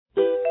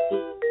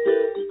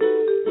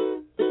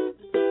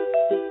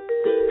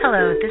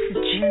Hello, this is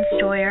June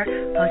Stoyer,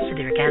 host of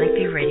the Organic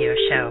View radio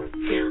show.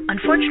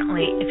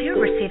 Unfortunately, if you're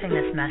receiving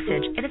this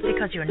message, it is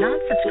because you're not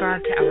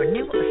subscribed to our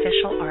new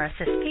official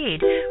RSS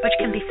feed, which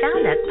can be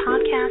found at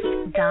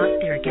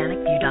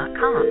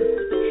podcast.theorganicview.com.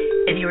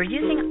 If you are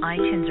using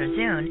iTunes or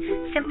Zune,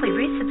 simply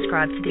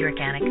resubscribe to the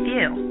Organic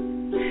View.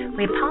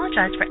 We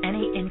apologize for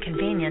any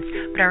inconvenience,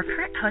 but our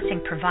current hosting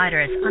provider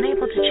is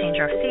unable to change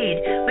our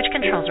feed, which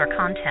controls our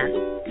content.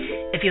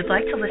 If you'd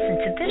like to listen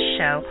to this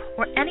show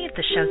or any of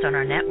the shows on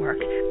our network,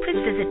 please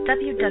visit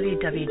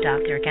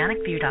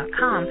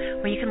www.theorganicview.com,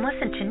 where you can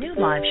listen to new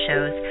live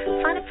shows,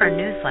 sign up for a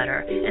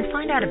newsletter, and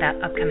find out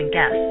about upcoming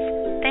guests.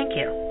 Thank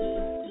you.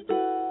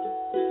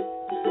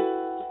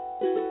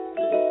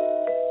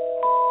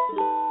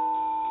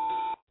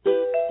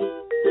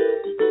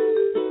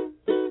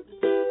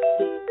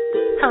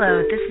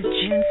 Hello, this is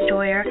June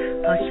Stoyer,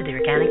 host of the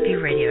Organic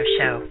View radio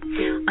show.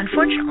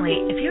 Unfortunately,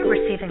 if you're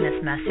receiving this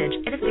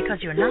message, it is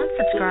because you're not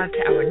subscribed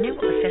to our new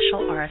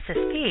official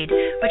RSS feed,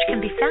 which can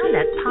be found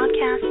at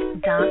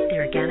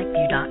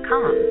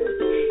podcast.theorganicview.com.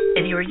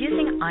 If you are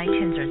using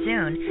iTunes or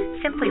Zune,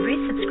 simply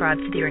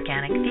resubscribe to the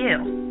Organic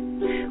View.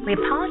 We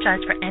apologize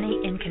for any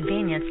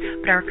inconvenience,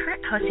 but our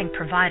current hosting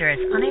provider is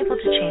unable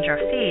to change our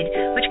feed,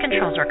 which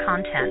controls our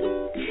content.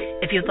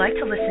 If you'd like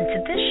to listen to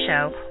this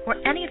show or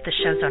any of the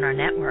shows on our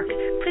network,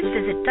 please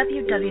visit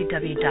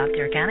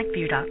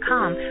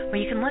www.theorganicview.com, where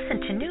you can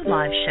listen to new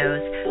live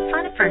shows,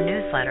 sign up for a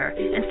newsletter,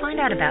 and find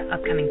out about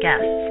upcoming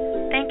guests.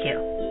 Thank you.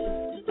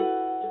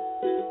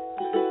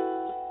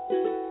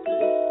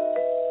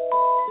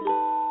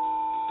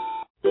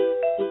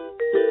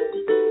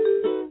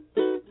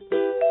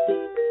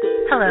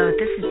 Hello,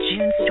 this is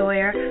June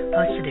Stoyer,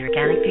 host of the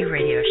Organic View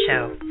radio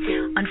show.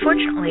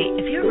 Unfortunately,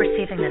 if you're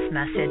receiving this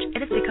message,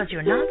 it is because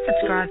you're not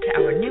subscribed to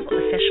our new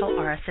official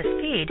RSS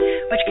feed,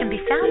 which can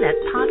be found at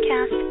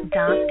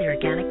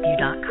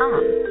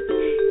podcast.theorganicview.com.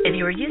 If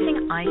you are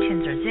using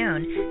iTunes or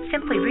Zune,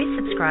 simply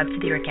resubscribe to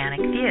the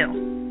Organic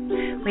View.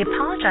 We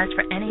apologize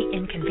for any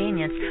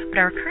inconvenience, but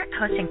our current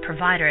hosting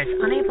provider is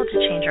unable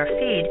to change our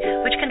feed,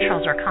 which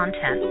controls our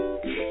content.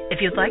 If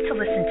you'd like to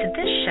listen to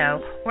this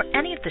show or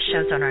any of the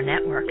shows on our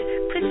network,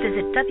 please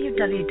visit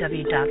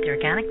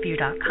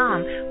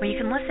www.theorganicview.com, where you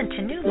can listen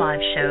to new live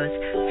shows,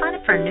 sign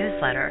up for a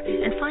newsletter,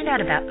 and find out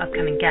about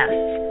upcoming guests.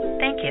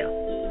 Thank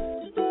you.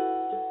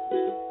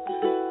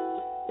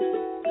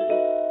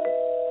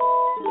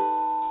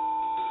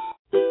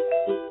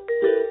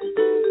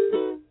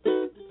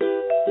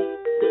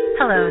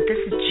 Hello, this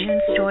is June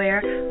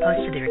Stoyer,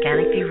 host of the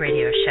Organic View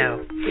radio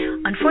show.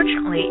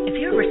 Unfortunately, if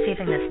you're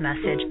receiving this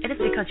message, it is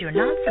because you're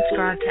not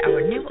subscribed to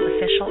our new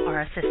official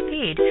RSS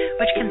feed,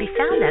 which can be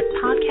found at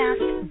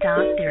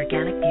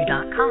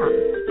podcast.theorganicview.com.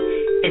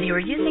 If you are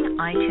using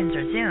iTunes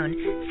or Zune,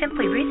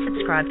 simply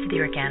resubscribe to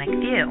the Organic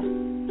View.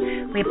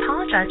 We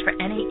apologize for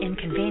any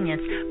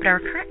inconvenience, but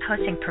our current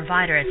hosting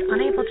provider is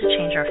unable to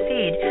change our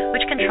feed,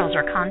 which controls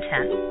our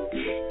content.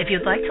 If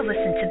you'd like to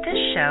listen to this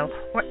show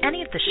or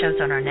any of the shows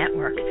on our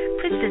network,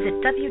 please visit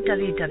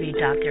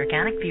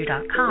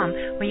www.theorganicview.com,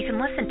 where you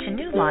can listen to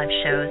new live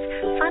shows,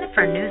 sign up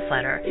for a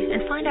newsletter,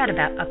 and find out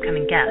about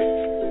upcoming guests.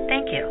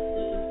 Thank you.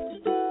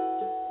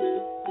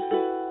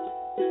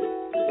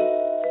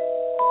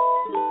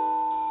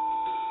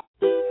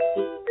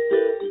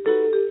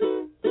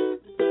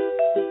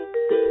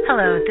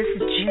 Hello, this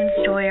is June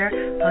Stoyer,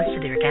 host of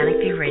the Organic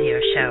View radio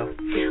show.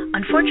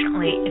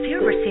 Unfortunately, if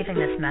you're receiving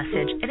this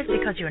message, it is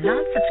because you're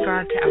not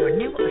subscribed to our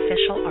new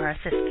official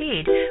RSS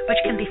feed, which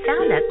can be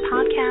found at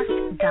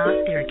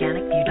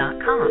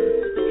podcast.theorganicview.com.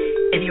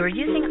 If you are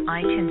using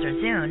iTunes or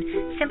Zune,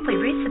 simply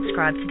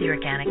resubscribe to the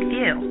Organic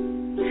View.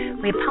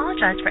 We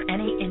apologize for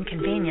any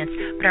inconvenience,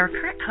 but our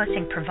current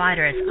hosting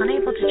provider is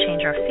unable to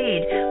change our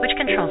feed, which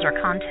controls our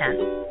content.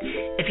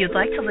 If you'd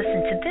like to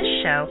listen to this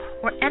show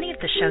or any of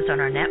the shows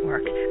on our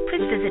network,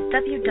 please visit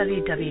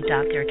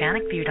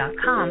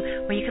www.theorganicview.com,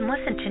 where you can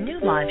listen to new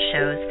live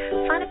shows,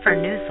 sign up for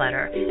a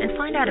newsletter, and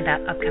find out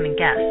about upcoming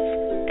guests.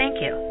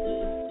 Thank you.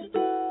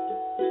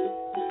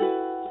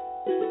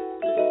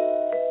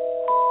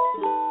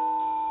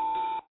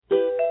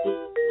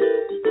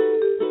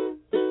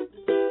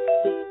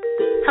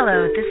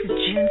 Hello, this is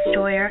June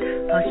Stoyer,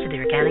 host of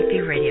the Organic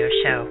View radio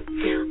show.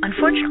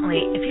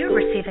 Unfortunately, if you're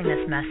receiving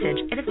this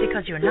message, it is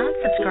because you're not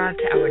subscribed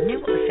to our new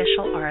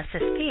official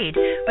RSS feed,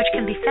 which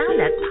can be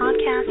found at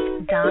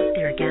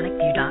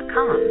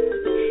podcast.theorganicview.com.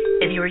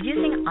 If you are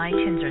using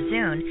iTunes or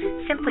Zune,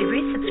 simply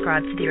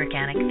resubscribe to the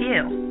Organic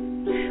View.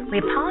 We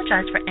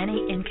apologize for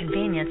any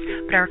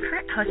inconvenience, but our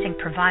current hosting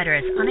provider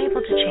is unable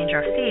to change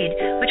our feed,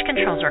 which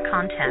controls our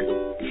content.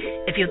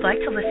 If you'd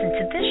like to listen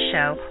to this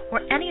show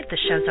or any of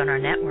the shows on our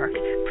network,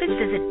 please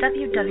visit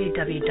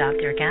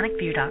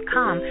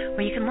www.theorganicview.com,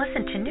 where you can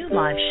listen to new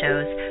live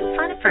shows,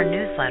 sign up for a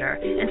newsletter,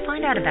 and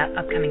find out about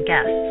upcoming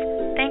guests.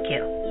 Thank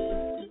you.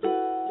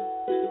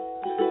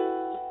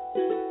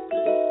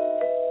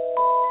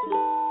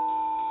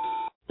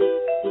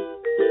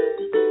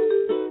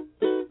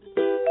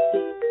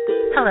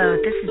 Hello,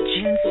 this is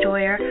June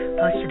Stoyer,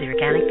 host of the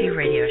Organic View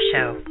radio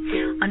show.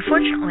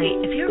 Unfortunately,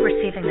 if you're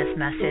receiving this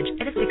message,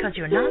 it is because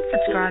you're not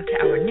subscribed to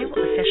our new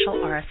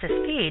official RSS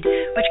feed,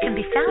 which can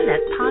be found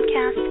at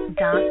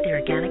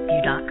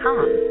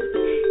podcast.theorganicview.com.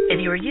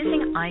 If you are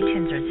using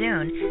iTunes or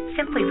Zune,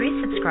 simply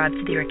resubscribe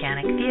to the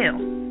Organic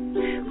View.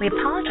 We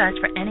apologize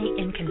for any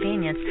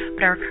inconvenience,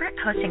 but our current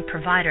hosting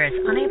provider is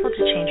unable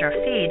to change our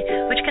feed,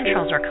 which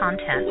controls our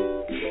content.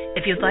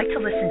 If you'd like to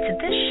listen to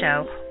this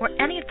show or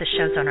any of the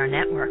shows on our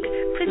network,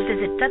 please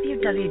visit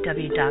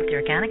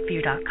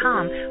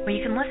www.theorganicview.com, where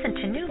you can listen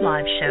to new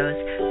live shows,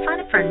 sign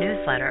up for a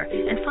newsletter,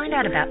 and find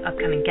out about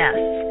upcoming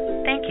guests.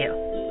 Thank you.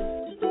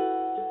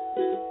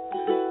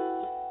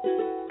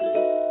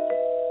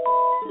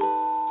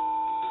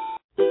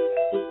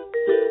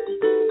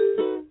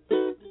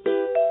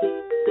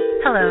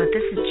 Hello,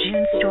 this is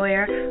June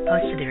Stoyer,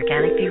 host of the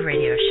Organic View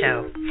radio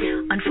show.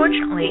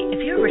 Unfortunately, if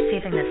you're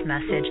receiving this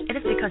message, it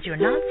is because you're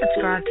not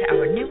subscribed to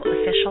our new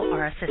official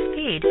RSS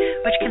feed,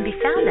 which can be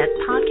found at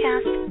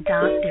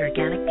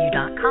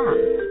podcast.theorganicview.com.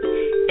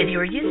 If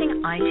you are using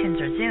iTunes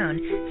or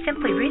Zune,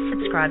 simply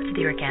resubscribe to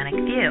the Organic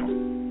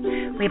View.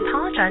 We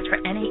apologize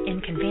for any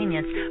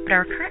inconvenience, but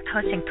our current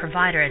hosting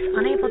provider is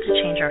unable to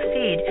change our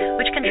feed,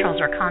 which controls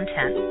our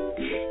content.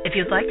 If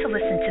you'd like to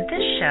listen to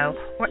this show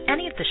or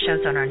any of the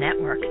shows on our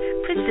network,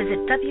 please visit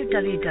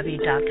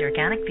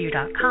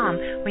www.theorganicview.com,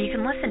 where you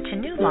can listen to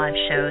new live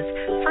shows,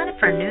 sign up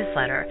for a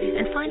newsletter,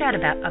 and find out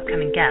about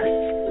upcoming guests.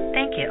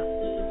 Thank you.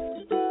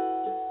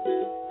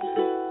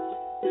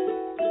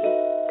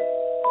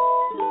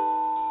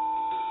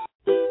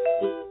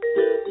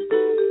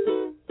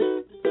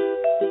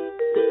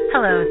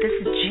 Hello, this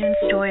is June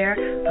Stoyer,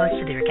 host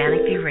of the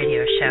Organic View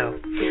radio show.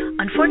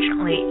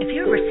 Unfortunately, if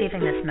you're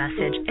receiving this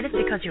message, it is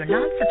because you're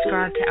not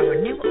subscribed to our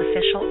new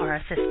official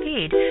RSS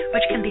feed,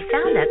 which can be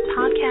found at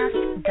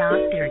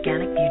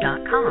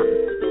podcast.theorganicview.com.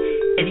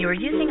 If you are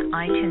using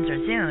iTunes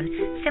or Zune,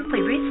 simply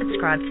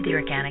resubscribe to the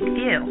Organic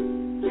View.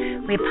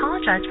 We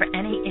apologize for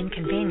any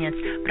inconvenience,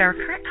 but our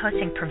current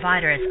hosting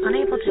provider is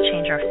unable to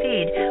change our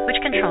feed, which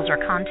controls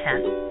our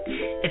content.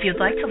 If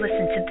you'd like to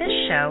listen to this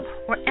show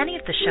or any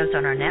of the shows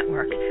on our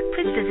network,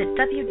 please visit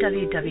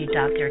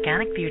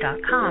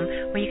www.theorganicview.com,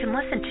 where you can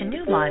listen to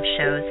new live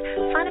shows,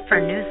 sign up for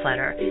a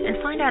newsletter, and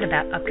find out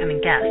about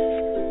upcoming guests.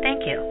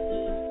 Thank you.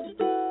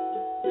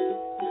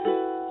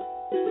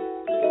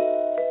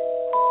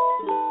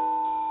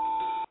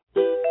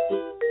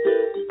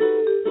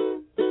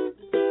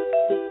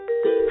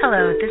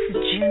 Hello, this is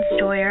June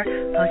Stoyer,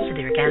 host of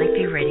the Organic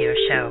View radio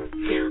show.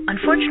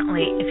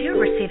 Unfortunately, if you're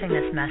receiving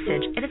this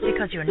message, it is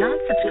because you're not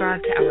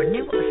subscribed to our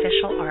new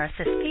official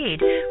RSS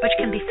feed, which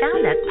can be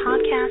found at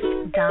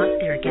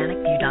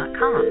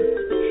podcast.theorganicview.com.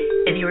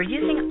 If you are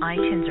using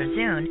iTunes or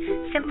Zune,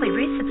 simply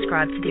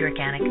resubscribe to the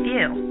Organic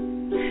View.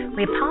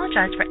 We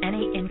apologize for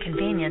any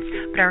inconvenience,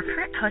 but our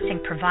current hosting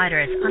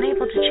provider is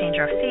unable to change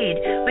our feed,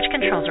 which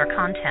controls our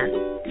content.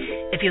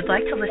 If you'd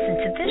like to listen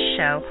to this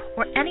show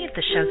or any of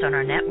the shows on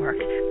our network,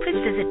 please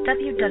visit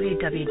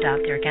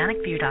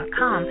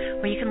www.theorganicview.com,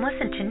 where you can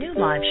listen to new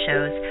live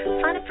shows,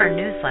 sign up for a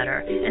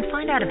newsletter, and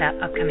find out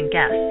about upcoming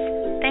guests.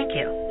 Thank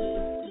you.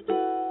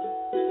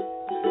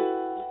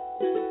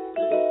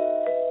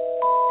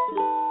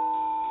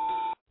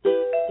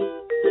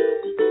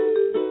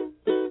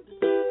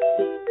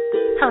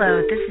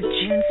 Hello, this is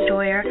June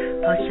Stoyer,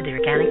 host of the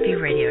Organic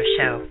View radio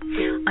show.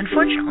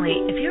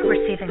 Unfortunately, if you're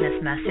receiving this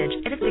message,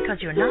 it is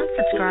because you're not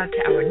subscribed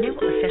to our new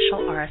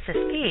official RSS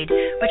feed,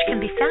 which can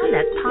be found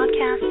at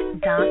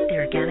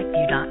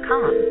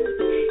podcast.theorganicview.com.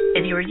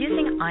 If you are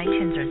using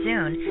iTunes or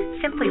Zune,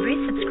 simply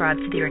resubscribe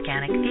to the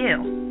Organic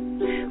View.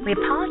 We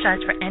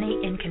apologize for any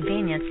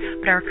inconvenience,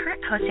 but our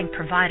current hosting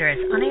provider is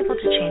unable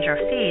to change our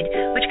feed,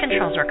 which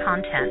controls our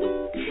content.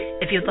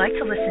 If you'd like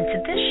to listen to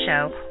this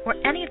show or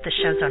any of the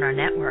shows on our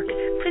network,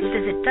 please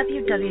visit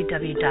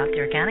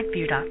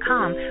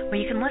www.theorganicview.com, where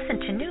you can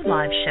listen to new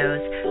live shows,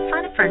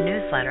 sign up for a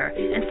newsletter,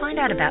 and find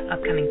out about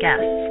upcoming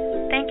guests.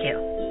 Thank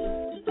you.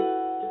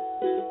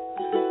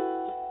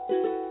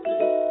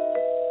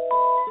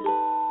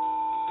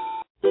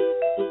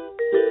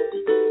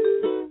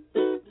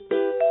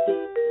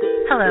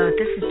 Hello,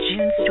 this is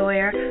June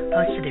Stoyer,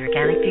 host of the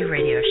Organic View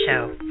radio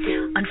show.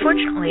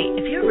 Unfortunately,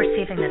 if you're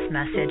receiving this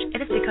message,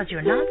 it is because you're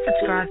not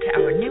subscribed to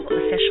our new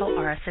official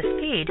RSS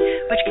feed,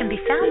 which can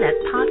be found at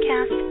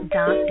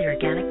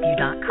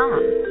podcast.theorganicview.com.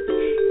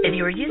 If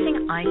you are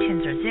using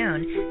iTunes or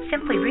Zune,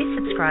 simply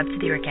resubscribe to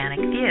the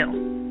Organic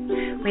View.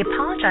 We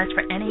apologize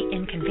for any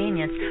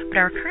inconvenience, but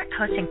our current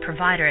hosting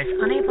provider is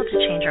unable to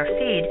change our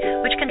feed,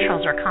 which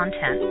controls our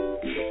content.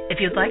 If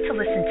you'd like to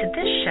listen to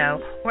this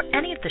show or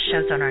any of the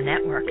shows on our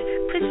network,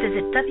 please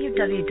visit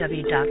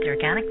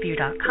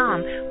www.theorganicview.com,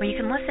 where you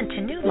can listen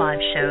to new live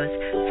shows,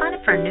 sign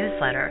up for a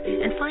newsletter,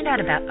 and find out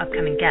about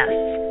upcoming guests.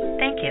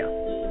 Thank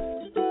you.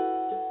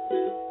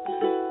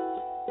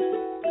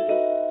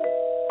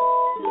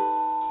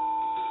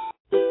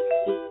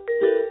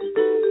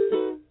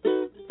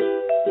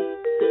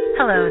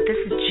 Hello,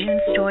 this is June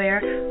Stoyer,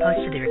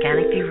 host of the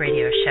Organic View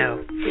radio show.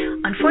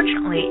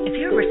 Unfortunately, if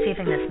you're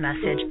receiving this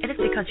message, it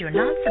is because you're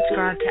not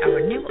subscribed to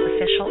our new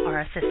official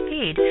RSS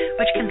feed,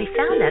 which can be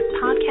found at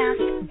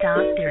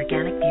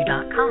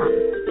podcast.theorganicview.com.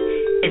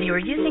 If you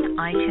are using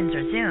iTunes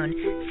or Zune,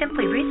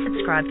 simply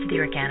resubscribe to the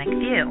Organic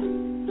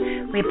View.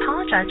 We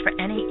apologize for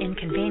any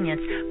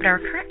inconvenience, but our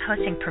current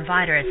hosting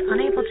provider is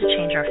unable to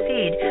change our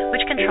feed,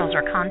 which controls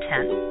our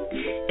content.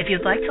 If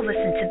you'd like to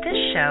listen to this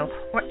show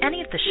or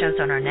any of the shows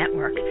on our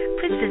network,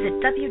 please visit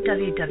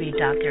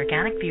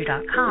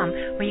www.theorganicview.com,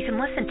 where you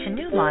can listen to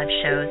new live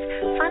shows,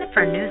 sign up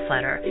for our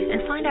newsletter,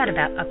 and find out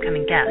about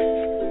upcoming guests.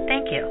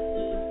 Thank you.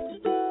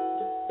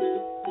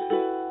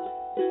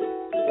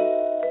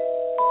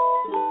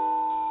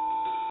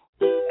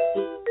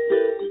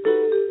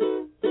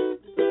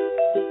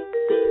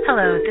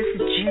 Hello, this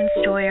is June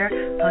Stoyer,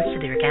 host of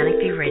the Organic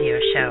View radio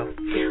show.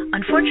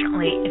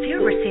 Unfortunately, if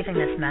you're receiving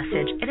this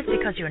message, it is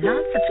because you're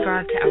not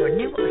subscribed to our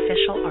new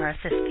official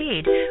RSS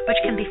feed, which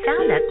can be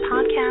found at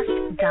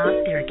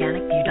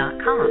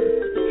podcast.theorganicview.com.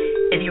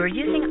 If you are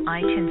using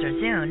iTunes or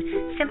Zune,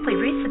 simply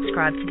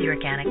resubscribe to the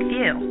Organic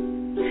View.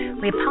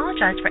 We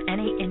apologize for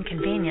any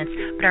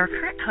inconvenience, but our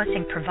current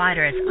hosting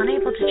provider is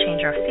unable to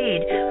change our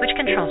feed, which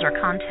controls our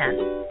content.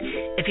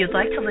 If you'd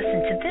like to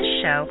listen to this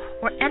show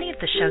or any of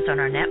the shows on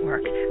our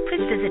network,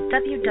 please visit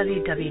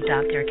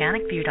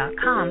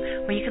www.theorganicview.com,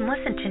 where you can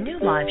listen to new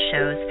live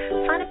shows,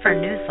 sign up for our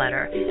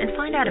newsletter, and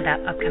find out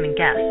about upcoming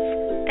guests.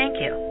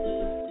 Thank you.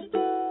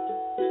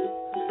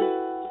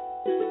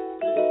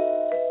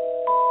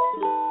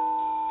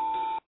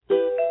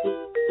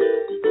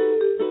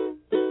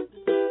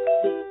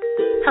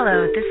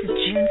 Hello, this is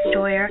June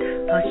Stoyer,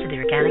 host of the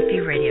Organic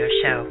View radio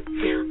show.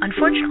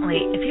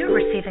 Unfortunately, if you're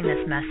receiving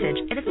this message,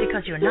 it is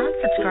because you're not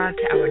subscribed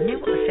to our new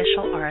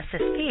official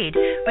RSS feed,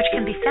 which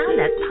can be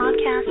found at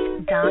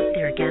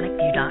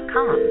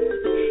podcast.theorganicview.com.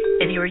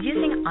 If you are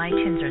using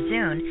iTunes or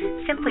Zune,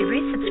 simply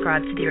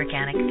resubscribe to the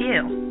Organic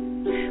View.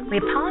 We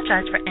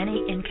apologize for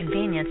any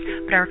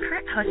inconvenience, but our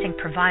current hosting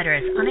provider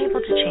is unable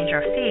to change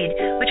our feed,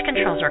 which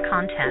controls our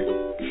content.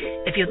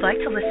 If you'd like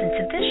to listen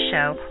to this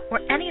show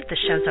or any of the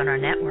shows on our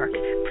network,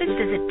 please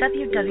visit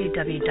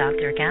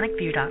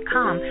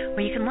www.theorganicview.com,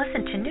 where you can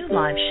listen to new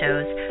live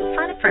shows,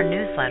 sign up for our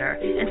newsletter,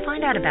 and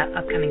find out about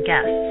upcoming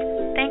guests.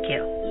 Thank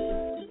you.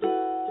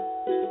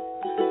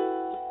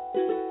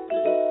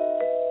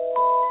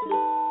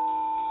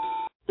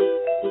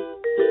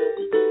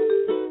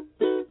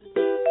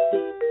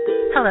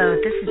 Hello,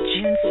 this is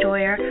June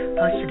Stoyer,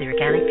 host of the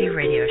Organic View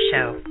radio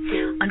show.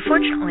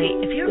 Unfortunately,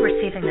 if you're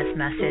receiving this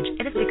message,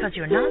 it is because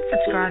you're not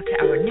subscribed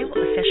to our new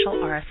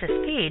official RSS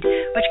feed,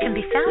 which can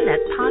be found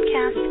at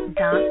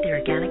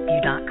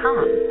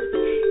podcast.theorganicview.com.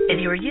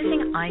 If you are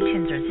using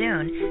iTunes or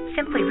Zune,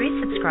 simply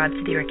resubscribe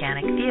to the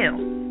Organic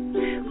View.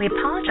 We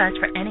apologize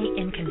for any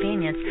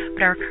inconvenience,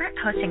 but our current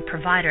hosting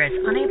provider is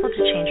unable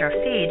to change our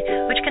feed,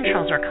 which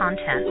controls our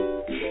content.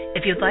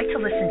 If you'd like to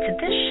listen to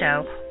this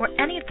show or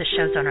any of the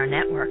shows on our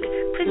network,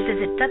 please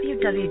visit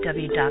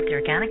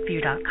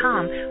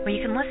www.theorganicview.com, where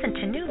you can listen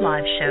to new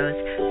live shows,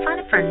 sign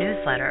up for our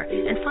newsletter,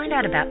 and find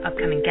out about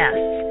upcoming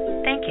guests.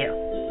 Thank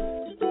you.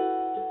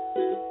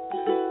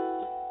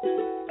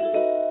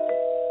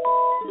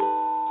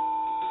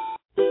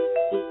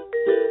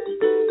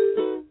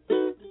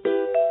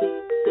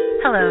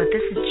 Hello,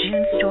 this is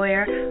June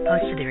Stoyer,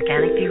 host of the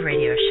Organic View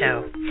radio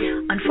show.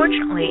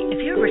 Unfortunately, if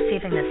you're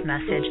receiving this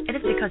message, it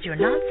is because you're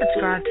not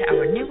subscribed to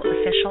our new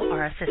official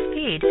RSS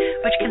feed,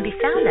 which can be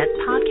found at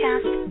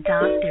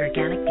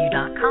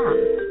podcast.theorganicview.com.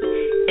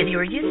 If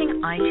you are using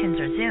iTunes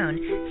or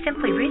Zune,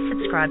 simply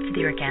resubscribe to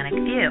the Organic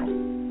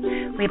View.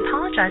 We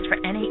apologize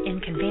for any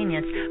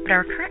inconvenience, but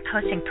our current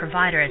hosting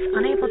provider is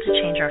unable to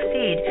change our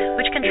feed,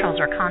 which controls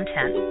our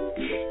content.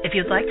 If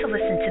you'd like to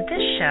listen to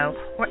this show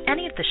or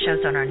any of the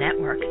shows on our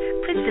network,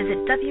 please visit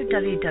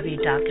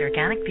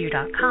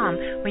www.theorganicview.com,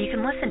 where you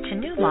can listen to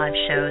new live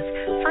shows,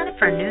 sign up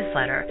for our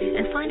newsletter,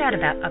 and find out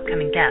about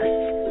upcoming guests.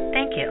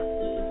 Thank you.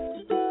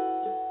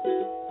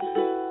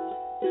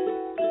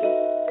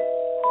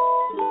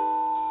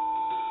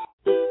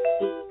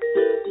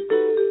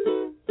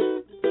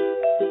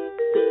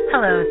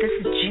 Hello, this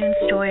is June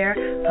Stoyer,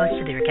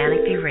 host of the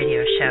Organic View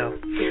radio show.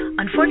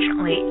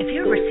 Unfortunately, if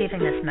you're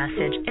receiving this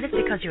message, it is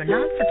because you're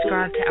not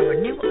subscribed to our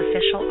new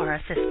official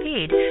RSS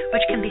feed,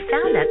 which can be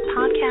found at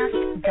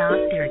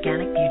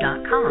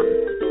podcast.theorganicview.com.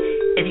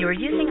 If you are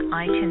using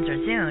iTunes or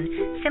Zune,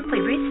 simply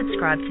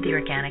resubscribe to the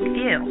Organic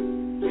View.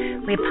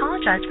 We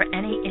apologize for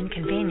any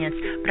inconvenience,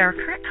 but our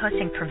current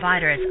hosting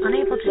provider is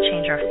unable to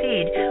change our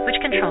feed, which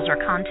controls our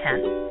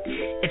content.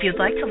 If you'd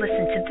like to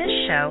listen to this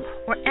show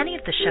or any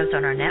of the shows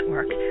on our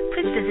network,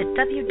 please visit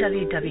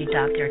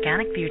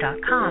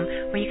www.theorganicview.com,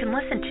 where you can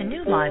listen to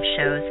new live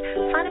shows,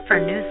 sign up for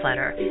our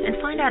newsletter, and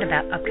find out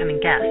about upcoming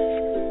guests.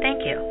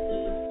 Thank you.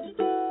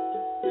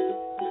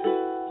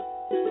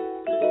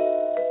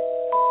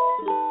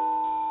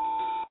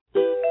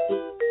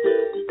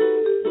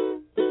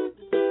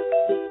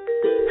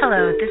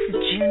 Hello, this is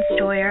June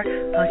Stoyer,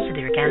 host of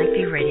the Organic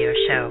View radio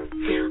show.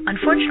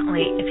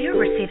 Unfortunately, if you're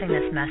receiving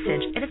this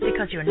message, it is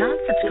because you're not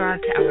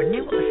subscribed to our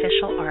new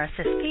official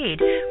RSS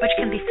feed, which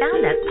can be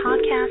found at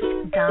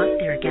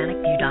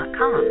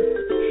podcast.theorganicview.com.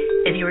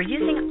 If you are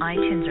using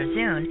iTunes or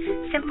Zune,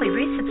 simply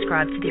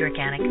resubscribe to the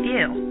Organic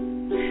View.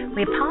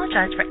 We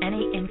apologize for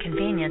any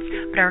inconvenience,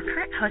 but our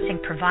current hosting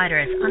provider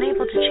is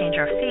unable to change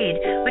our feed,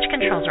 which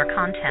controls our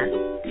content.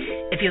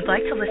 If you'd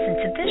like to listen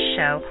to this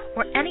show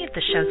or any of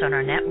the shows on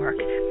our network,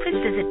 please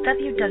visit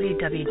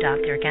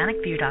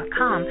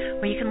www.theorganicview.com,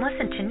 where you can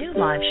listen to new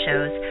live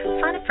shows,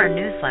 sign up for our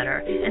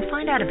newsletter, and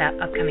find out about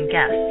upcoming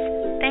guests.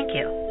 Thank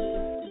you.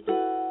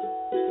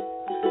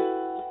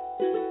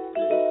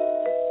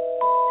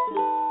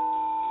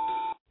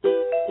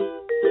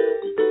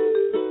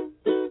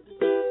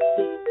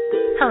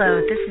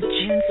 Hello, this is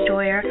June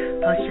Stoyer,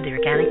 host of the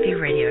Organic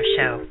View radio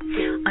show.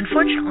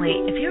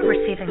 Unfortunately, if you're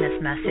receiving this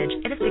message,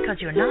 it is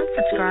because you're not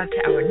subscribed to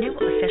our new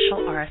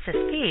official RSS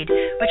feed,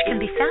 which can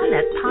be found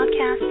at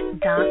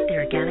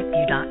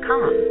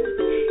podcast.theorganicview.com.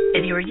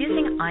 If you are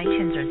using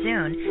iTunes or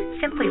Zune,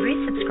 simply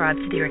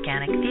resubscribe to the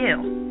Organic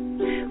View.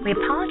 We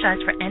apologize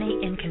for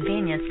any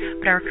inconvenience,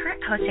 but our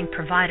current hosting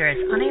provider is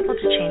unable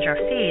to change our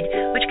feed,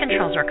 which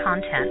controls our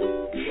content.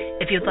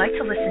 If you'd like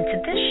to listen to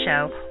this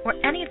show or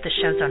any of the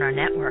shows on our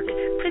network,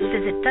 please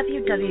visit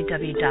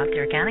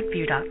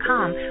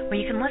www.theorganicview.com, where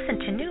you can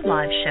listen to new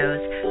live shows,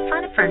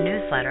 sign up for our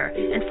newsletter,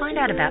 and find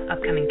out about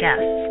upcoming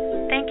guests.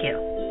 Thank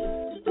you.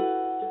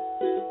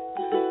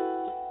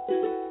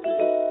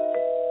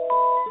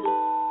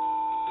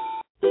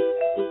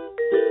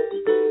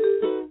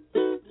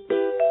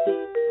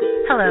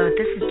 Hello,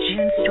 this is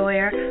June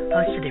Stoyer,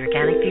 host of the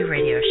Organic View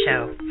radio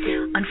show.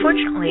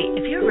 Unfortunately,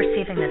 if you're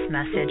receiving this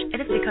message,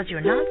 it is because you're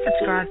not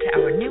subscribed to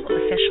our new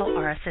official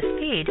RSS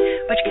feed,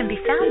 which can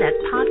be found at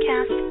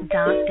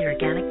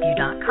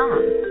podcast.theorganicview.com.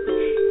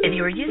 If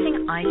you are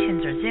using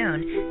iTunes or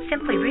Zune,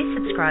 simply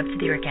resubscribe to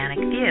the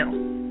Organic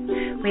View.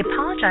 We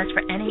apologize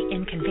for any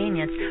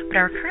inconvenience, but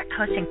our current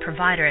hosting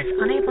provider is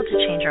unable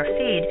to change our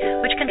feed,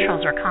 which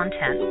controls our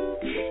content.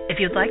 If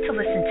you'd like to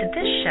listen to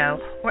this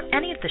show or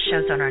any of the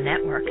shows on our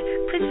network,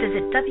 please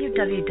visit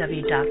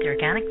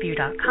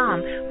www.theorganicview.com,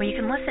 where you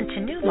can listen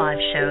to new live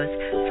shows,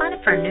 sign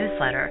up for our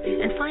newsletter,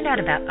 and find out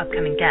about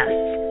upcoming guests.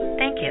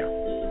 Thank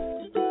you.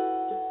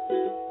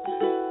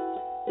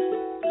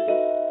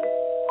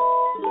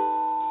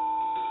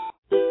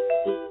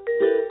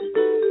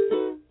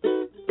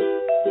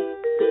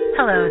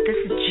 Hello, this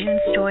is June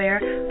Stoyer,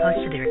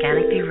 host of the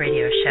Organic View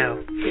radio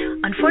show.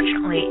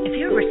 Unfortunately, if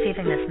you're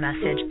receiving this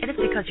message, it is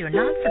because you're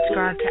not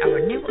subscribed to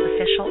our new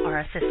official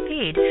RSS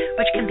feed,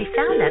 which can be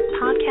found at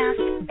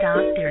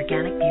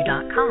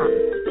podcast.theorganicview.com.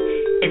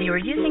 If you are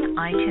using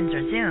iTunes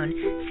or Zune,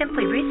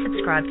 simply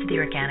resubscribe to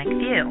the Organic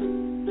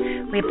View.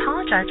 We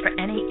apologize for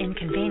any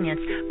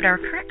inconvenience, but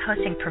our current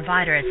hosting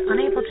provider is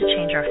unable to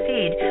change our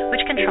feed,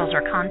 which controls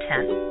our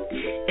content.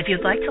 If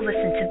you'd like to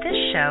listen to this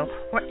show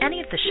or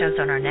any of the shows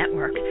on our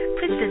network,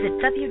 please visit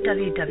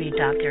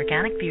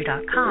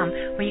www.theorganicview.com,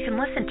 where you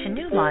can listen to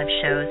new live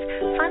shows,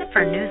 sign up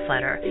for our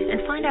newsletter,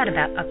 and find out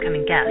about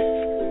upcoming guests.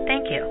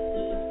 Thank you.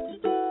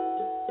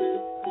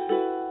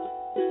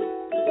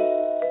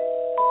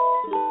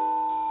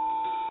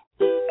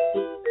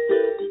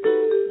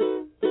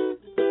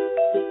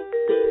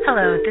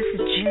 Hello, this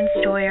is June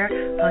Stoyer,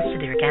 host of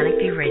the Organic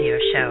View radio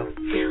show.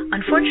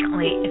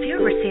 Unfortunately, if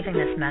you're receiving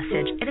this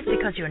message, it is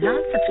because you're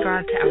not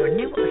subscribed to our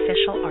new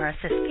official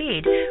RSS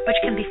feed, which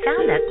can be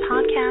found at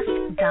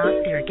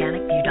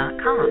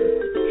podcast.theorganicview.com.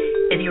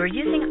 If you are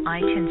using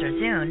iTunes or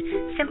Zune,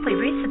 simply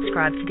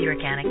resubscribe to the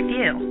Organic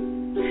View.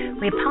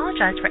 We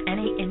apologize for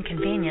any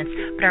inconvenience,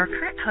 but our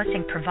current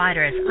hosting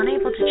provider is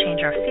unable to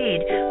change our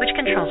feed, which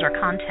controls our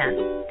content.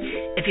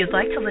 If you'd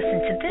like to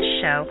listen to this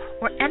show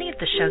or any of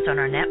the shows on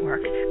our network,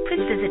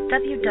 please visit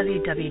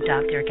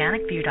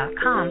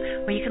www.theorganicview.com,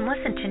 where you can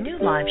listen to new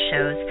live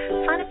shows,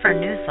 sign up for our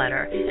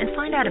newsletter, and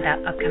find out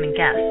about upcoming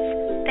guests.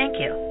 Thank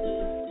you.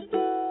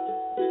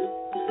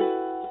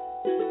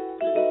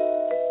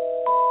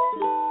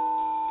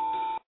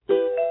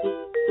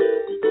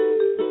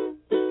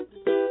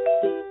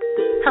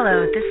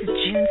 Hello, this is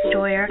June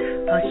Stoyer,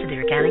 host of the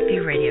Organic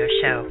View radio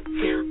show.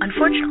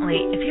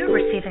 Unfortunately, if you're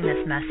receiving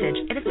this message,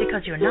 it is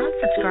because you're not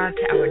subscribed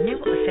to our new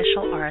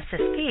official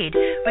RSS feed,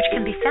 which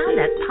can be found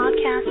at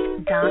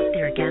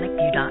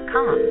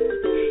podcast.theorganicview.com.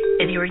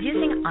 If you are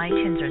using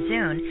iTunes or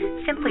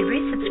Zune, simply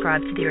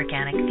resubscribe to the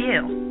Organic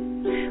View.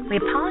 We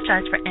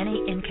apologize for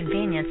any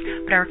inconvenience,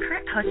 but our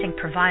current hosting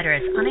provider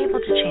is unable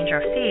to change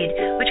our feed,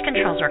 which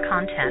controls our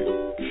content.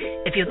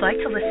 If you'd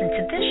like to listen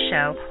to this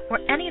show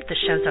or any of the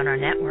shows on our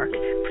network,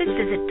 please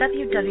visit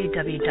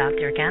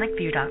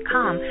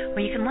www.theorganicview.com,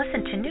 where you can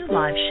listen to new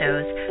live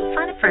shows,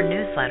 sign up for our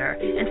newsletter,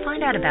 and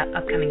find out about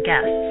upcoming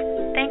guests.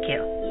 Thank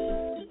you.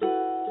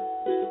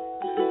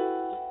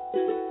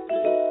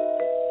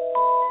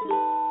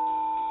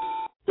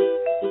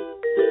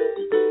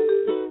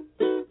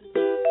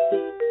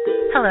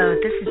 Hello,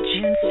 this is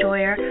June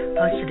Stoyer,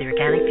 host of the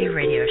Organic View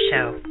radio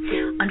show.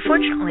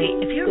 Unfortunately,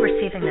 if you are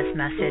receiving this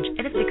message,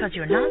 it is because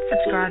you are not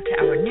subscribed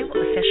to our new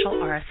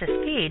official RSS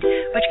feed,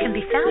 which can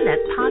be found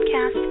at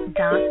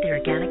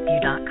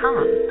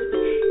podcast.theorganicview.com.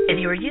 If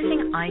you are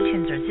using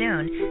iTunes or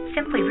Zune,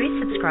 simply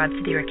resubscribe to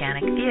the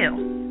Organic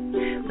View.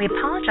 We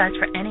apologize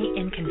for any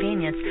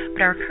inconvenience,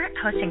 but our current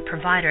hosting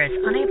provider is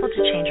unable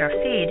to change our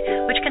feed,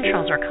 which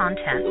controls our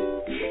content.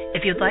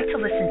 If you'd like to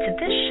listen to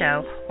this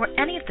show or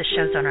any of the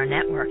shows on our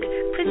network,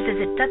 please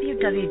visit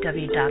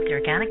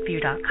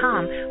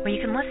www.theorganicview.com, where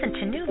you can listen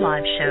to new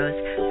live shows,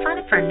 sign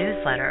up for our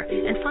newsletter,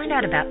 and find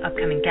out about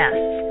upcoming guests.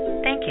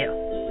 Thank you.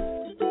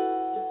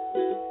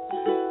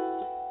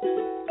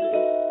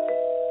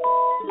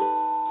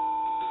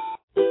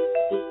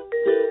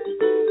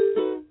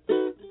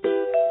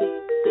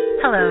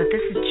 Hello,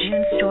 this is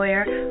June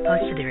Stoyer,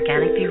 host of the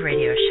Organic View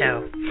radio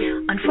show.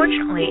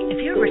 Unfortunately, if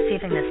you are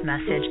receiving this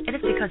message, it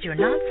is because you are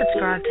not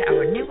subscribed to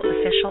our new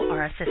official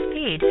RSS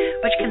feed,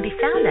 which can be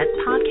found at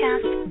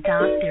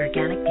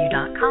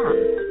podcast.theorganicview.com.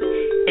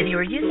 If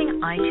you are using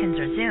iTunes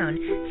or Zune,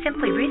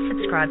 simply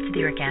resubscribe to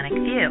the Organic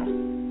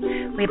View.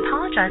 We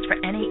apologize for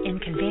any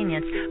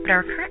inconvenience, but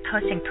our current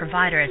hosting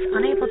provider is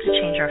unable to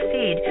change our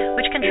feed,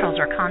 which controls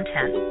our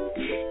content.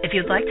 If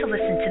you'd like to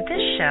listen to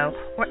this show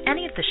or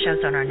any of the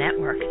shows on our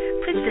network,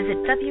 please visit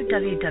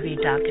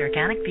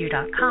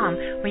www.theorganicview.com,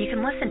 where you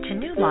can listen to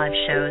new live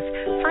shows,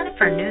 sign up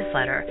for our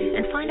newsletter,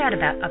 and find out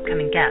about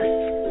upcoming guests.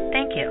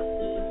 Thank you.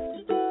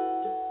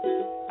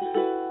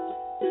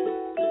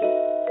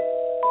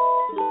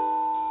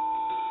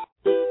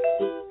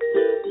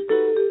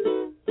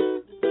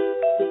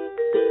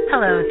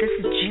 Hello, this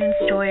is June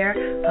Stoyer,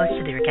 host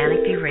of the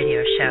Organic View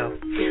radio show.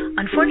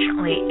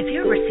 Unfortunately, if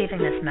you are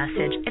receiving this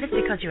message, it is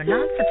because you are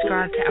not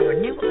subscribed to our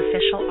new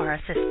official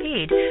RSS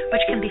feed,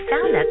 which can be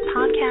found at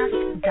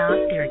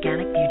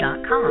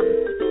podcast.theorganicview.com.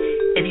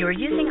 If you are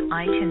using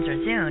iTunes or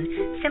Zune,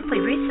 simply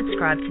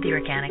resubscribe to the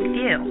Organic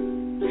View.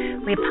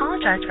 We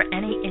apologize for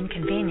any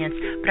inconvenience,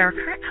 but our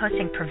current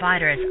hosting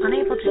provider is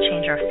unable to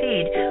change our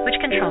feed, which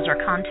controls our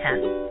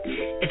content.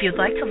 If you'd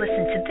like to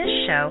listen to this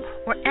show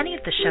or any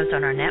of the shows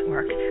on our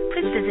network,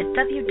 please visit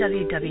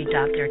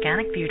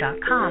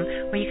www.theorganicview.com,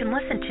 where you can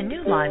listen to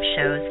new live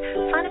shows,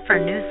 sign up for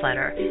our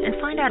newsletter, and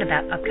find out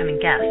about upcoming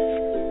guests.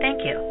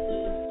 Thank you.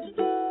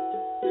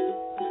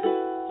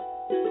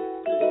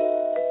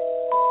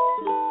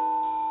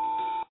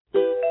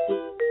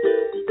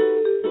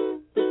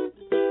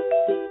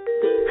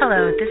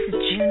 Hello, this is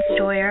June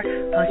Stoyer,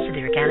 host of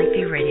the Organic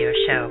View radio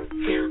show.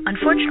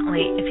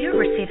 Unfortunately, if you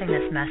are receiving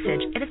this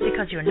message, it is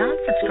because you are not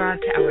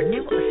subscribed to our new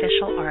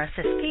official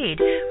RSS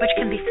feed, which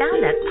can be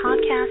found at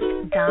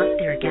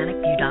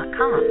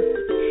podcast.theorganicview.com.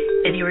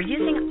 If you are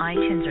using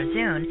iTunes or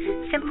Zune,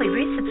 simply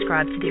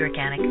resubscribe to the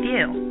Organic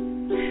View.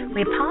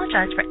 We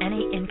apologize for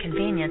any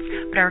inconvenience,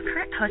 but our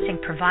current hosting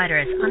provider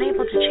is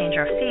unable to change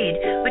our feed,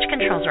 which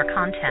controls our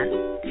content.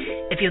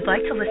 If you'd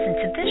like to listen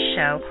to this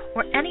show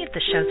or any of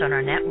the shows on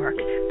our network,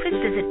 please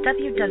visit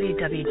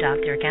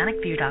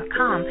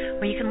www.theorganicview.com,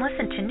 where you can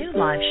listen to new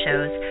live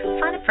shows,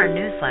 sign up for our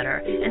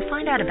newsletter, and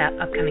find out about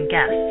upcoming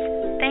guests.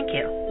 Thank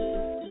you.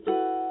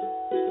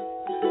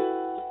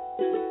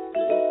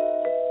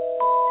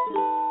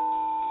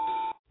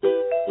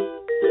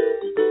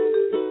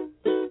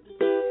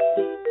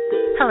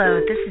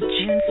 Hello, this is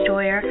June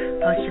Stoyer,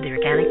 host of the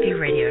Organic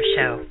View radio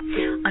show.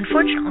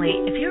 Unfortunately,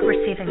 if you are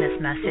receiving this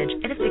message,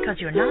 it is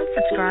because you are not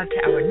subscribed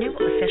to our new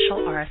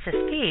official RSS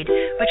feed,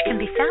 which can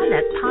be found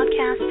at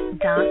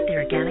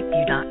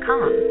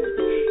podcast.theorganicview.com.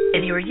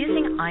 If you are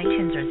using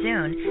iTunes or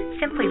Zune,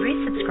 simply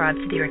resubscribe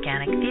to the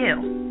Organic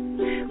View.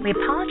 We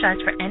apologize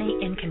for any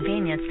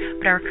inconvenience,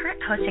 but our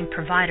current hosting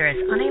provider is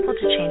unable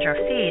to change our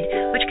feed,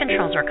 which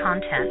controls our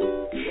content.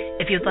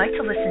 If you'd like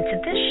to listen to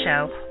this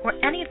show or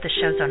any of the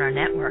shows on our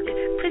network,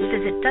 please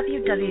visit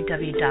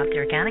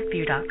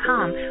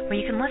www.theorganicview.com, where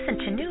you can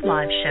listen to new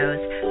live shows,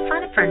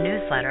 sign up for our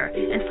newsletter,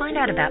 and find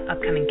out about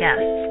upcoming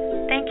guests.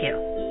 Thank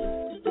you.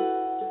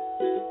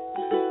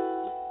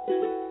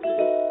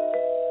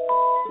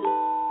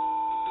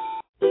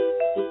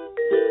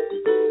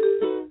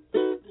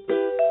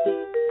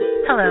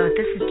 Hello,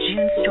 this is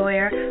June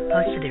Stoyer,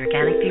 host of the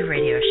Organic View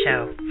radio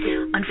show.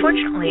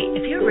 Unfortunately,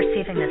 if you are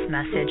receiving this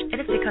message,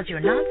 it is because you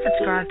are not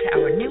subscribed to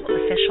our new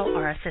official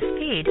RSS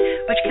feed,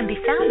 which can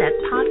be found at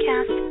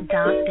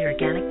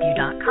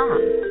podcast.theorganicview.com.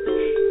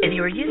 If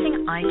you are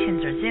using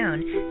iTunes or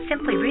Zune,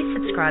 simply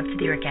resubscribe to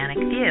the Organic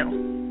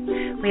View.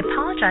 We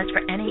apologize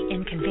for any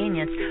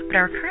inconvenience, but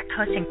our current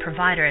hosting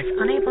provider is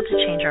unable to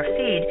change our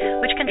feed,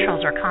 which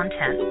controls our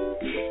content.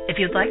 If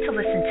you'd like to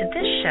listen to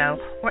this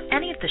show or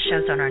any of the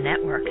shows on our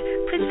network,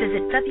 please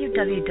visit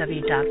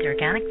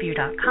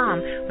www.theorganicview.com,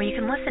 where you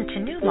can listen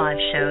to new live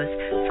shows,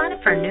 sign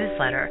up for our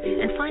newsletter,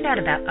 and find out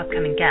about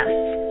upcoming guests.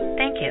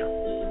 Thank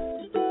you.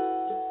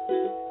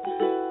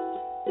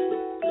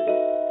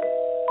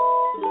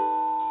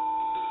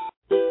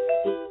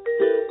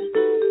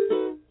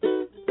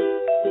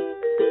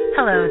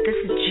 Hello, this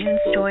is June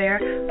Stoyer,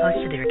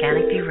 host of the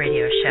Organic View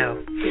radio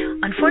show.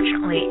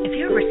 Unfortunately, if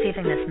you're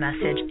receiving this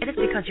message, it is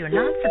because you're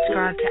not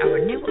subscribed to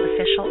our new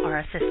official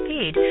RSS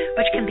feed,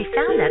 which can be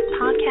found at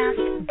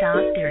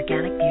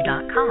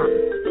podcast.theorganicview.com.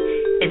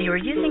 If you are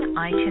using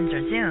iTunes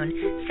or Zune,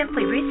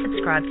 simply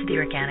resubscribe to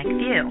the Organic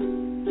View.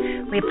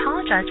 We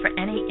apologize for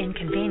any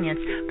inconvenience,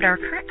 but our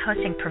current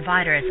hosting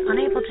provider is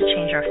unable to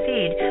change our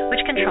feed, which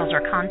controls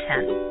our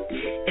content.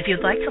 If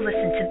you'd like to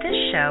listen to this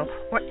show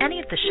or any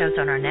of the shows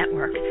on our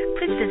network,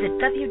 please visit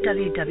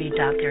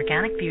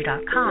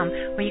www.theorganicview.com,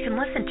 where you can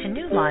listen to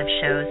new live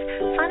shows,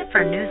 sign up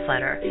for a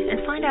newsletter,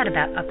 and find out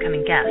about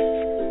upcoming guests.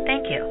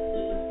 Thank you.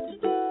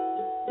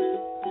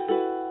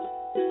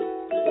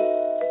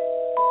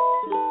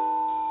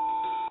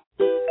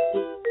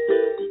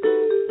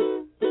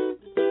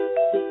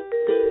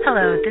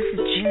 Hello, this is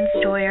June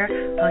Stoyer,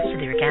 host of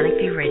the Organic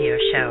View radio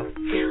show.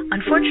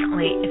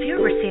 Unfortunately, if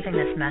you're receiving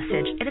this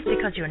message, it is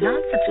because you're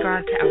not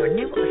subscribed to our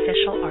new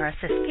official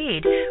RSS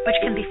feed, which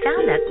can be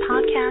found at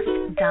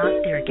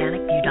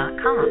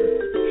podcast.theorganicview.com.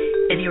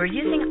 If you are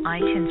using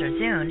iTunes or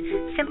Zune,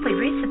 simply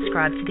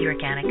resubscribe to the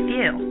Organic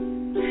View.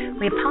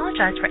 We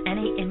apologize for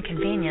any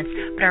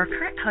inconvenience, but our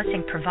current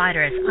hosting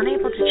provider is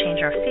unable to change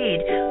our feed,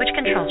 which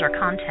controls our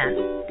content.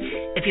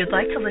 If you'd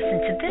like to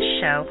listen to this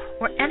show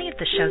or any of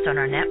the shows on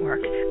our network,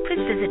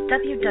 please visit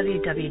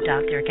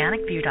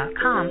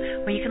www.theorganicview.com,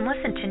 where you can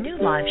listen to new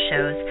live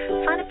shows,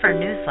 sign up for a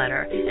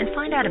newsletter, and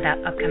find out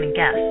about upcoming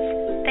guests.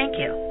 Thank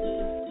you.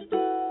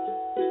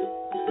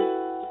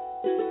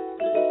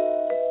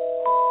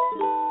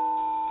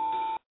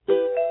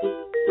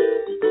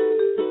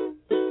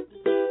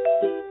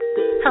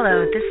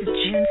 Hello, this is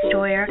June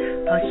Stoyer,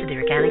 host of the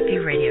Organic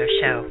View radio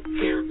show.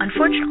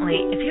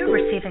 Unfortunately, if you're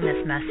receiving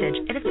this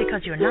message, it is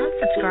because you're not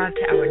subscribed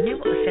to our new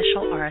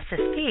official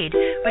RSS feed,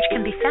 which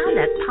can be found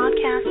at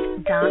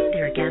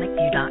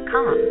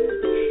podcast.theorganicview.com.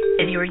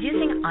 If you are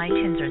using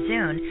iTunes or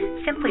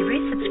Zune, simply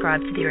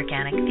resubscribe to the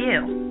Organic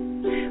View.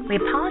 We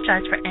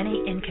apologize for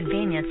any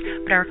inconvenience,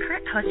 but our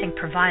current hosting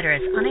provider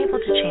is unable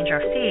to change our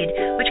feed,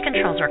 which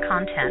controls our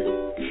content.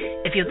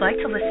 If you'd like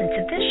to listen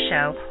to this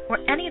show or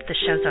any of the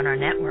shows on our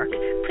network,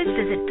 please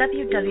visit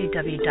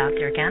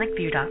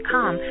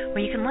www.theorganicview.com, where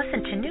you can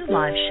listen to new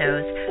live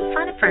shows,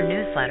 sign up for a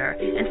newsletter,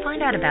 and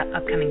find out about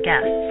upcoming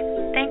guests.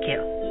 Thank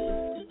you.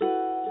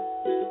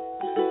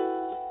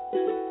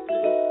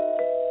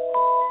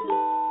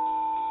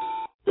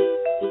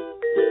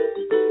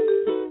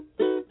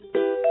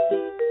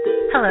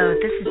 Hello,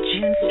 this is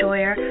June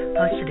Stoyer,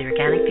 host of the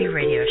Organic View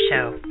radio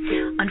show.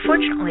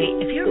 Unfortunately,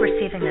 if you're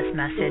receiving this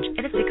message,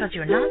 it is because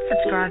you're not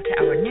subscribed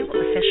to our new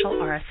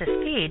official RSS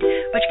feed,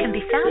 which can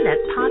be found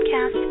at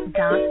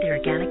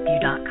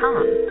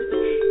podcast.theorganicview.com.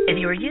 If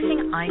you are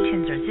using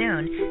iTunes or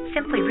Zune,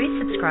 simply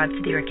resubscribe to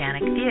the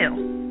Organic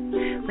View.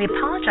 We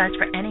apologize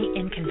for any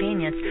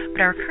inconvenience,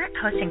 but our current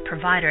hosting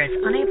provider is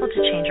unable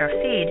to change our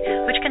feed,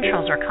 which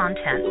controls our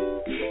content.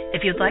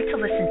 If you'd like to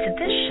listen to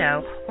this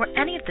show or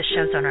any of the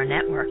shows on our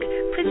network,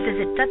 please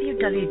visit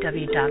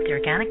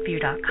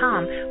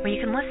www.theorganicview.com, where you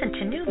can listen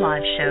to new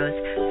live shows,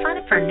 sign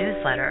up for a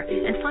newsletter,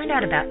 and find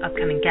out about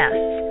upcoming guests.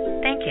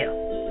 Thank you.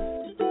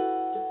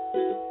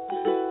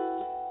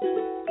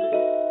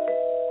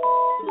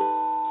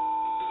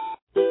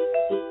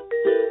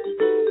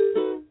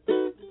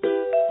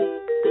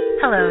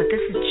 Hello, this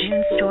is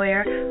June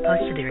Stoyer,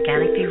 host of the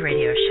Organic View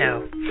radio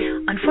show.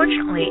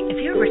 Unfortunately, if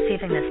you're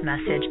receiving this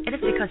message, it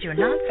is because you're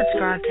not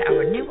subscribed to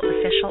our new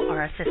official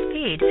RSS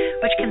feed,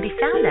 which can be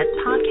found at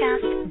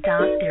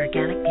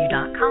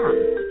podcast.theorganicview.com.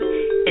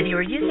 If you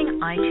are using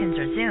iTunes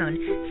or Zune,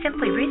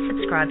 simply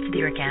resubscribe to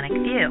the Organic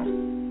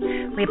View.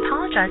 We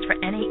apologize for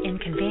any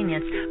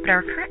inconvenience, but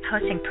our current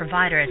hosting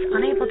provider is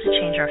unable to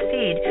change our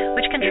feed,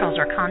 which controls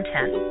our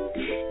content.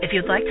 If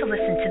you'd like to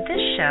listen to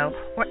this show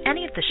or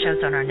any of the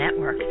shows on our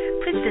network,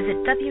 please visit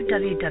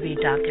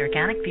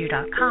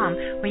www.theorganicview.com,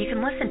 where you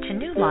can listen to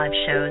new live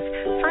shows,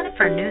 sign up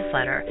for a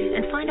newsletter,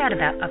 and find out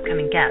about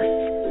upcoming guests.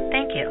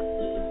 Thank you.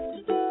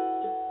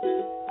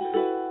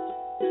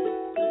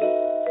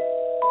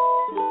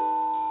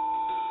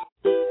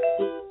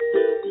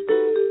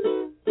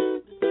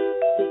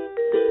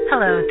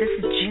 Hello, this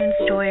is June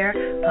Stoyer,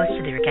 host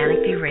of the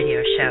Organic View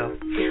radio show.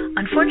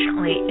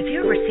 Unfortunately, if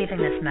you're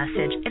receiving this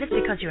message, it is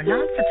because you're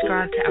not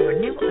subscribed to our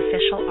new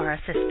official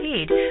RSS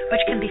feed,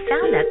 which can be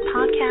found at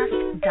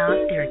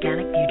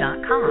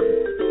podcast.theorganicview.com.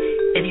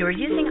 If you are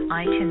using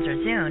iTunes or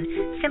Zune,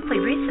 simply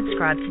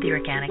resubscribe to the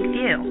Organic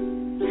View.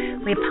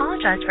 We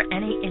apologize for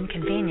any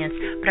inconvenience,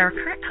 but our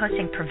current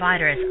hosting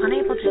provider is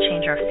unable to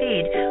change our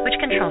feed, which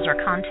controls our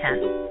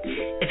content.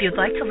 If you'd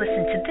like to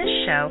listen to this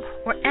show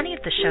or any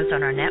of the shows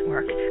on our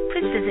network,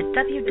 please visit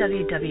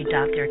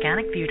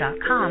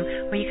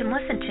www.theorganicview.com, where you can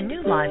listen to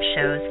new live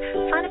shows,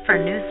 sign up for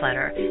a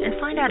newsletter, and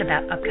find out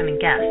about upcoming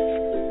guests.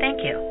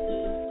 Thank you.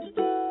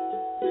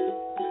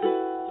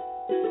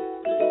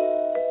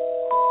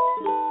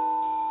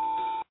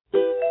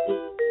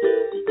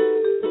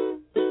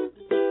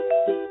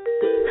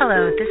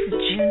 Hello, this is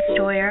June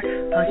Stoyer,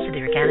 host of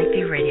the Organic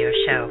View radio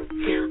show.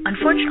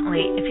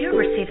 Unfortunately, if you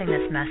are receiving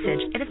this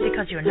message, it is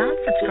because you are not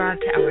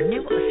subscribed to our new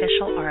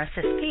official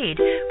RSS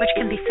feed, which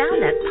can be found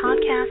at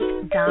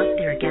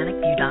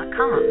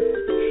podcast.theorganicview.com.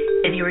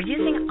 If you are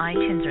using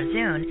iTunes or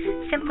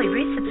Zune, simply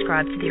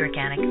resubscribe to The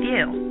Organic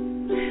View.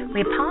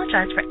 We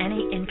apologize for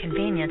any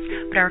inconvenience,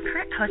 but our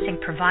current hosting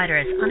provider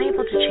is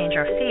unable to change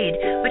our feed,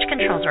 which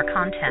controls our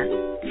content.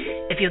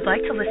 If you'd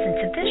like to listen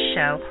to this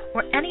show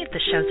or any of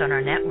the shows on our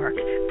network,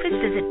 please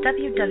visit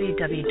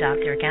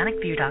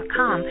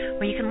www.theorganicview.com,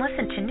 where you can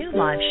listen to new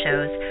live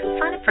shows,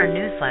 sign up for our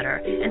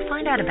newsletter, and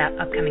find out about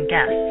upcoming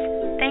guests.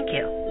 Thank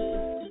you.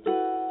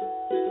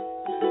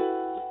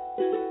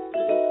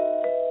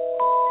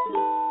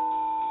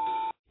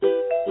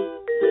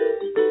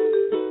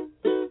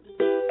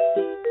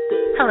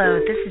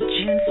 Hello, this is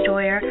June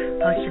Stoyer,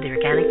 host of the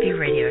Organic View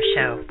radio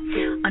show.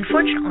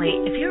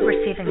 Unfortunately, if you are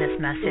receiving this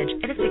message,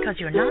 it is because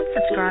you are not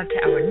subscribed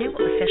to our new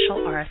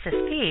official RSS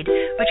feed,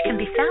 which can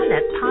be found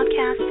at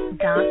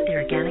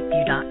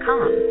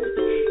podcast.theorganicview.com.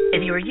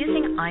 If you are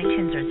using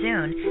iTunes or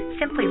Zune,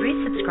 simply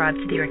resubscribe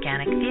to The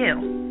Organic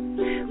View.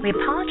 We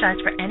apologize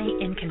for any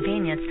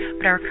inconvenience,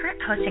 but our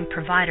current hosting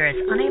provider is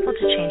unable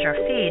to change our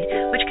feed,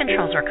 which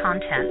controls our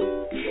content.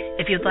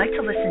 If you'd like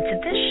to listen to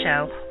this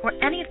show or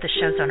any of the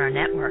shows on our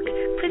network,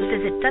 please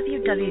visit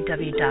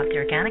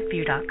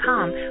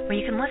www.theorganicview.com, where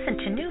you can listen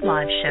to new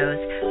live shows,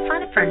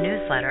 sign up for our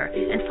newsletter,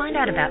 and find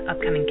out about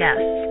upcoming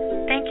guests.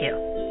 Thank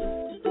you.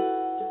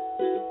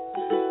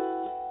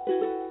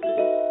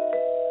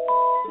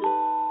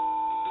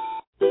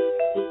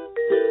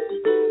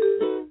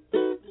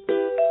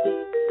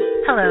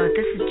 Hello,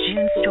 this is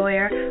June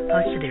Stoyer,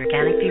 host of the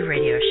Organic View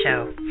radio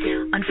show.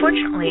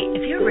 Unfortunately,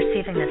 if you are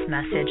receiving this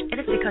message,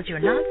 it is because you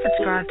are not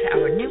subscribed to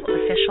our new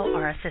official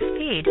RSS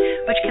feed,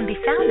 which can be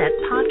found at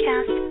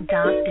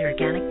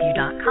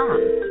podcast.theorganicview.com.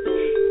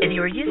 If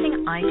you are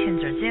using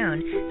iTunes or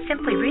Zune,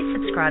 simply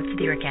resubscribe to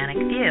The Organic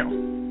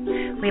View.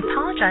 We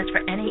apologize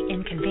for any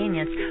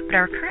inconvenience, but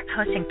our current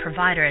hosting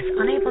provider is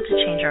unable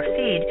to change our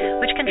feed,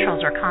 which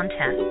controls our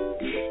content.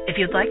 If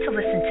you'd like to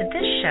listen to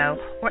this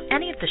show or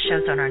any of the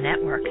shows on our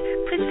network,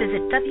 please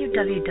visit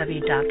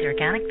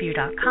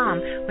www.theorganicview.com,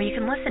 where you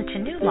can listen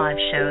to new live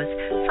shows,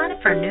 sign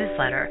up for our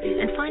newsletter,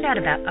 and find out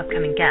about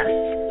upcoming guests.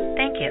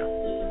 Thank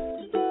you.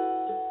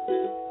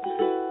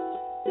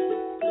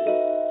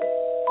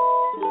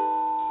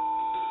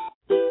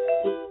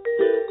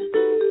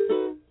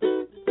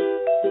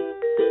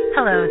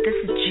 Hello,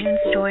 this is June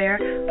Stoyer,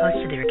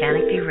 host of the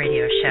Organic View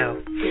radio show.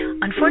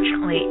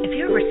 Unfortunately, if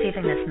you are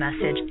receiving this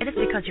message, it is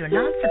because you are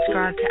not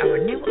subscribed to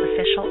our new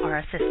official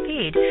RSS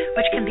feed,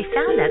 which can be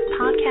found at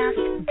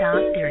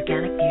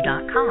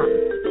podcast.theorganicview.com.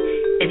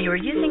 If you are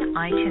using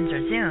iTunes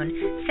or Zune,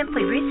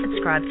 simply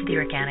resubscribe to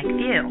The Organic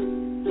View.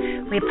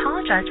 We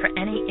apologize for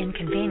any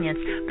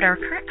inconvenience, but our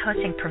current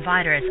hosting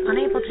provider is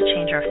unable to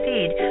change our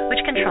feed, which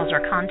controls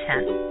our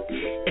content.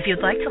 If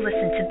you'd like to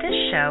listen to this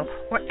show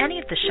or any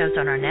of the shows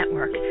on our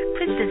network,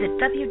 please visit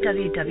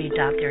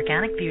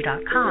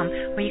www.theorganicview.com,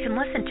 where you can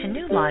listen to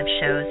new live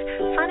shows,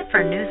 sign up for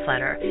our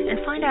newsletter,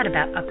 and find out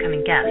about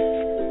upcoming guests.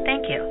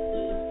 Thank you.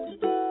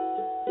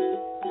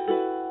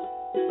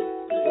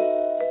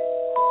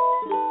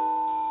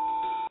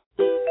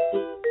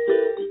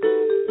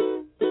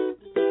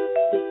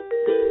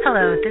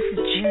 Hello, this is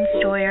June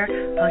Stoyer,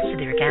 host of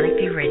the Organic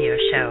View radio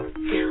show.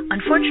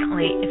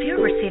 Unfortunately, if you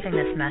are receiving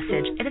this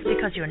message, it is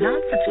because you are not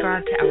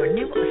subscribed to our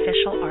new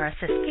official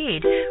RSS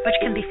feed, which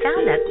can be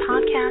found at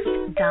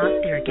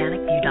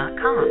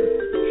podcast.theorganicview.com.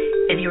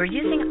 If you are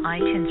using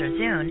iTunes or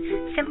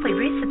Zune, simply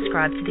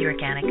resubscribe to The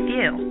Organic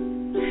View.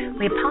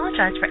 We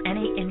apologize for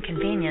any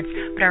inconvenience,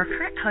 but our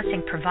current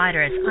hosting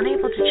provider is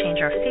unable to change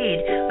our feed,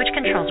 which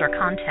controls our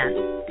content.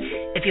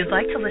 If you'd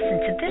like to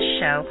listen to this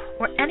show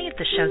or any of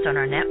the shows on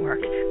our network,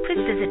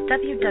 please visit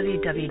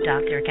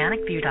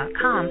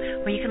www.theorganicview.com,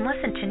 where you can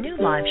listen to new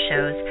live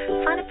shows,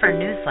 sign up for our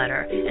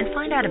newsletter, and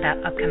find out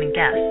about upcoming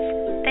guests.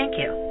 Thank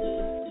you.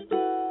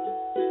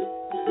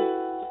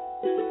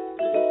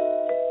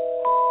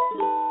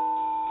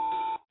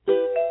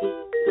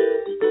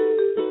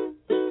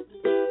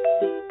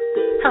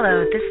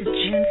 Hello, this is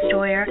June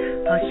Stoyer,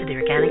 host of the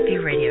Organic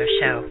View radio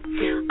show.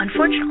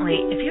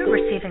 Unfortunately, if you are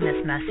receiving this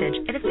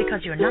message, it is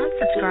because you are not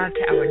subscribed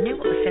to our new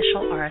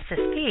official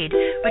RSS feed,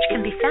 which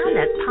can be found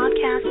at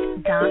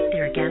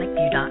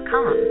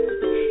podcast.theorganicview.com.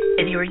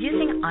 If you are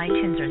using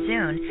iTunes or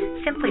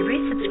Zune, simply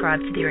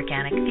resubscribe to The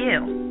Organic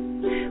View.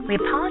 We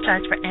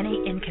apologize for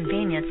any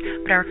inconvenience,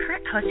 but our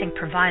current hosting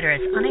provider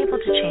is unable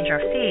to change our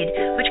feed,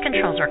 which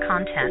controls our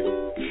content.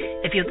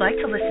 If you'd like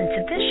to listen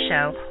to this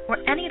show or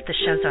any of the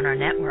shows on our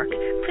network,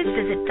 please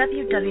visit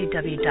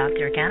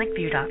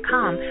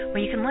www.theorganicview.com, where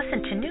you can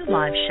listen to new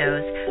live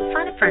shows,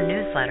 sign up for our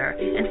newsletter,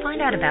 and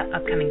find out about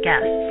upcoming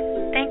guests.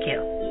 Thank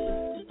you.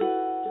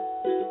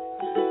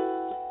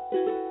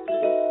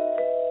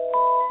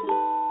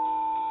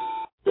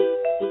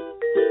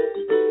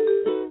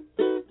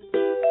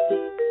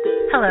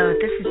 Hello,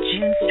 this is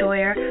June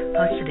Stoyer,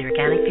 host of the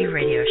Organic View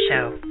radio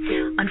show.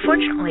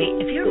 Unfortunately,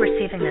 if you're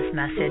receiving this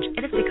message,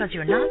 it is because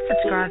you're not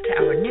subscribed to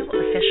our new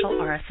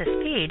official RSS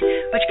feed,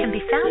 which can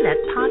be found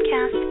at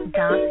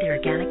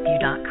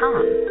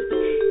podcast.theorganicview.com.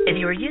 If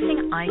you are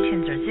using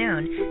iTunes or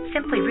Zune,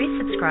 simply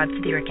resubscribe to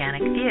the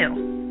Organic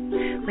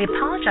View. We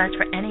apologize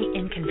for any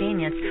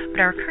inconvenience, but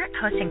our current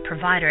hosting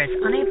provider is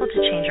unable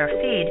to change our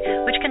feed,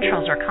 which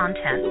controls our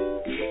content.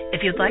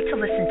 If you'd like to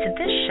listen to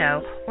this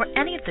show or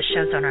any of the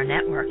shows on our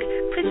network,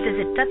 please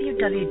visit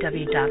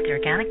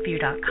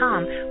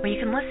www.theorganicview.com, where you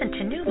can listen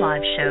to new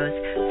live shows,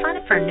 sign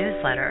up for our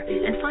newsletter,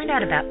 and find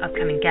out about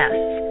upcoming guests.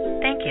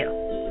 Thank you.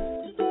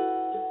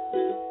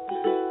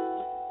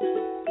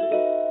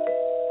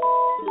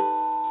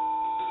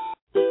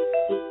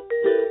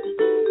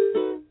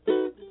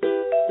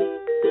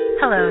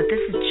 Hello, this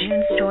is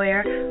June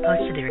Stoyer,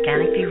 host of the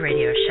Organic View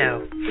radio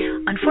show.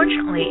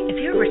 Unfortunately, if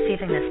you're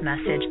receiving this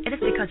message, it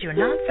is because you're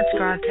not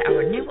subscribed to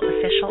our new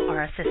official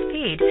RSS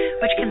feed,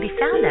 which can be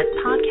found at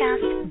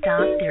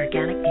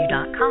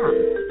podcast.theorganicview.com.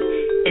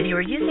 If you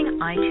are using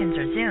iTunes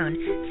or Zune,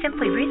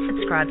 simply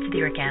resubscribe to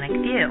the Organic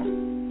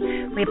View.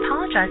 We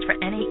apologize for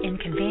any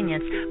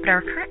inconvenience, but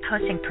our current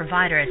hosting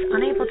provider is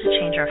unable to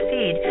change our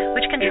feed,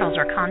 which controls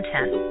our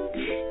content.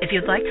 If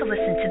you'd like to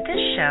listen to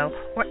this show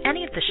or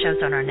any of the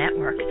shows on our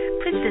network,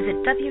 please visit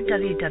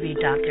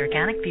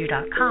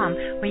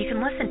www.theorganicview.com, where you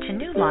can listen to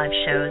new live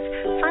shows,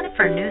 sign up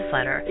for our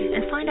newsletter,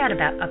 and find out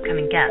about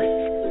upcoming guests.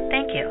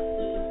 Thank you.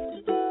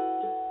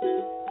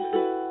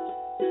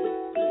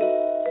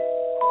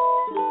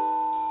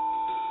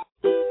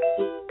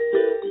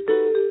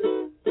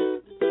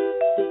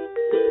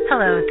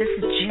 Hello, this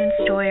is June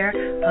Stoyer,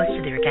 host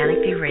of the Organic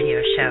View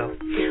radio show.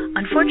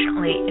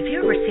 Unfortunately, if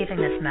you're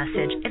receiving this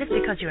message, it is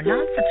because you're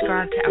not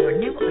subscribed to our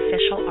new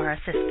official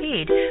RSS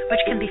feed, which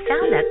can be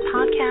found at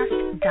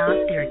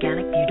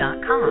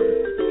podcast.theorganicview.com.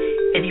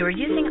 If you are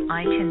using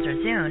iTunes or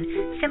Zune,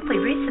 simply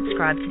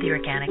resubscribe to the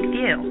Organic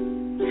View.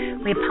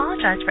 We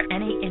apologize for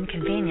any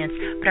inconvenience,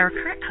 but our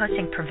current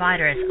hosting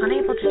provider is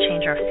unable to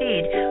change our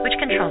feed, which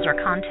controls our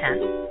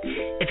content.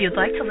 If you'd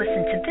like to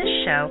listen to this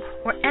show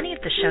or any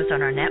of the shows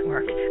on our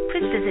network,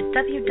 please visit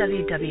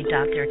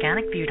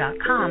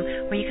www.theorganicview.com,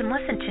 where you can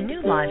listen to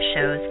new live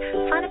shows,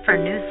 sign up for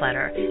our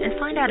newsletter, and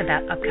find out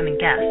about upcoming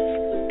guests.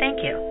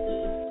 Thank you.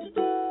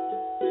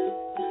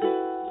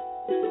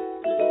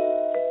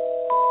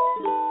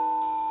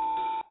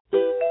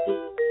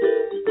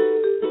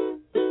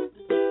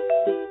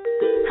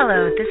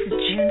 Hello, this is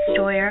June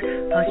Stoyer,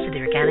 host of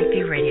the Organic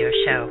View radio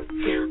show.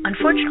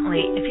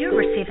 Unfortunately, if you're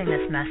receiving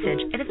this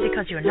message, it is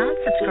because you're not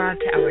subscribed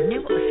to our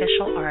new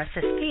official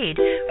RSS feed,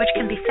 which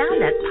can be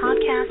found at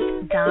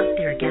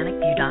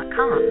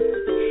podcast.theorganicview.com.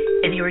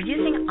 If you are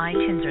using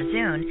iTunes or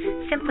Zune,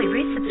 simply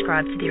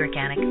resubscribe to the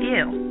Organic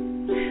View.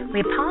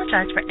 We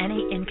apologize for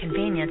any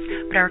inconvenience,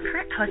 but our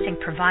current hosting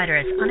provider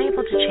is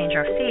unable to change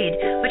our feed,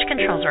 which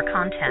controls our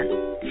content.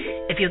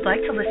 If you'd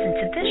like to listen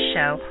to this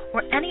show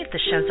or any of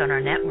the shows on our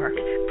network,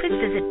 please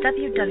visit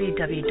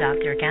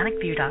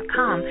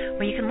www.theorganicview.com,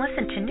 where you can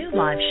listen to new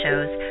live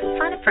shows,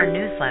 sign up for our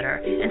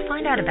newsletter, and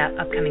find out about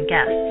upcoming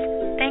guests.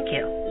 Thank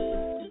you.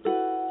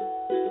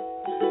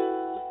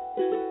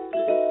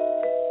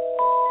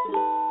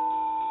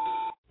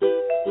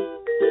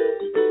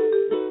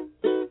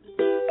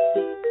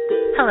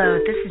 Hello,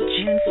 this is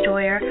June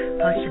Stoyer,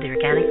 host of the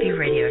Organic View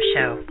radio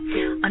show.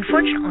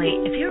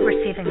 Unfortunately, if you're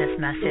receiving this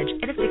message,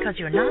 it is because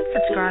you're not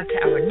subscribed to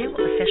our new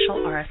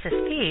official RSS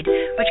feed,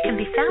 which can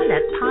be found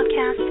at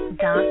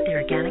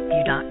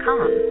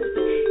podcast.theorganicview.com.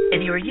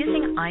 If you are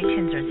using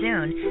iTunes or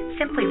Zune,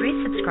 simply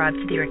resubscribe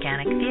to the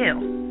Organic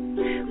View.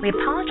 We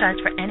apologize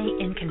for any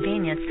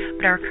inconvenience,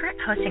 but our current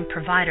hosting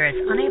provider is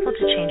unable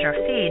to change our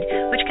feed,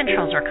 which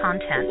controls our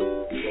content.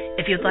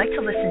 If you'd like to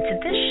listen to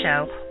this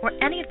show or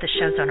any of the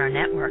shows on our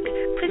network,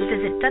 please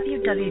visit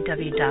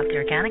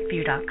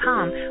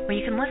www.theorganicview.com, where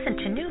you can listen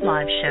to new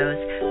live shows,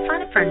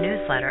 sign up for our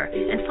newsletter,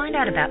 and find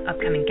out about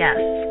upcoming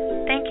guests.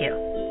 Thank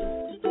you.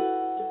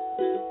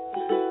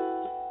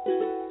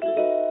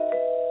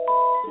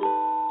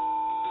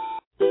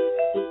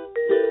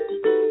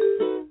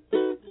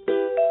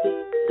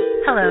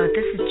 Hello,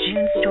 this is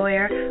June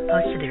Stoyer,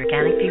 host of the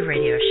Organic View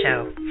radio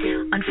show.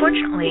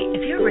 Unfortunately,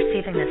 if you're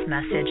receiving this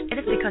message,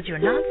 it is because you're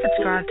not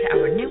subscribed to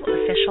our new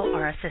official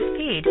RSS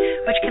feed,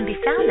 which can be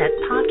found at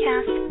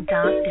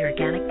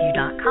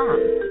podcast.theorganicview.com.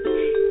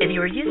 If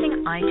you are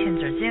using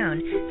iTunes or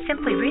Zune,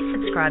 simply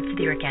resubscribe to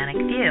the Organic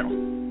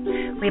View.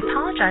 We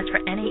apologize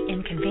for any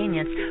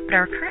inconvenience, but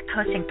our current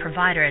hosting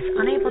provider is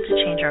unable to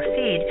change our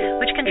feed,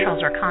 which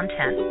controls our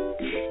content.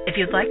 If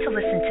you'd like to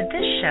listen to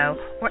this show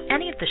or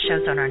any of the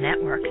shows on our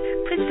network,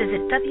 please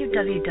visit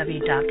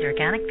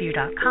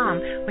www.theorganicview.com,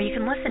 where you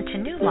can listen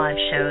to new live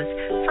shows,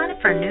 sign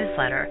up for our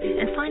newsletter,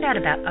 and find out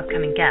about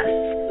upcoming guests.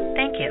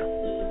 Thank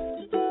you.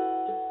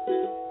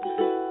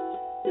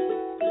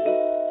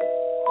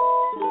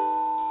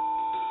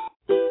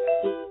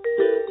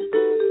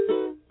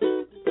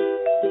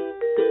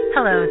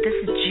 Hello, this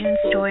is June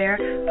Stoyer,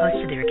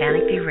 host of the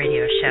Organic View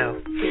radio show.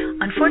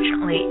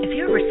 Unfortunately, if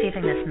you are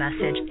receiving this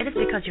message, it is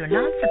because you are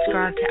not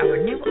subscribed to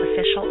our new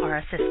official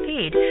RSS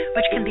feed,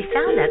 which can be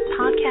found at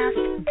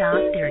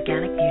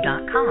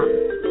podcast.theorganicview.com.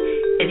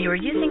 If you are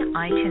using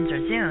iTunes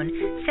or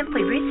Zune,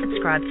 simply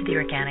resubscribe to The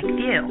Organic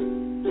View.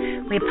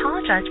 We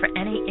apologize for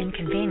any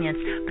inconvenience,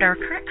 but our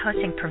current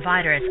hosting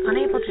provider is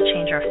unable to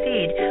change our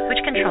feed, which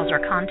controls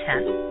our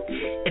content.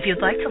 If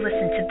you'd like to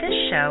listen to this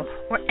show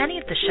or any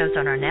of the shows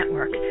on our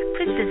network,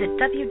 please visit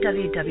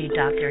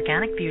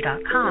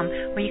www.theorganicview.com,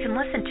 where you can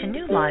listen to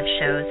new live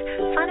shows,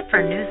 sign up for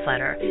a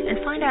newsletter,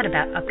 and find out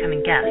about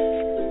upcoming guests.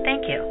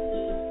 Thank you.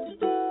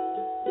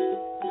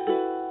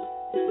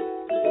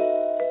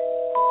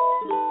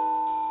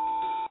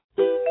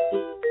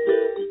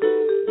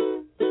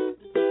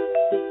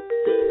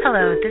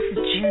 Hello, this is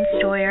June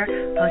Stoyer,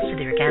 host of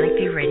the Organic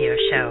View radio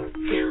show.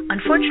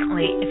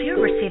 Unfortunately, if you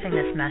are receiving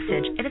this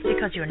message, it is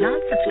because you are not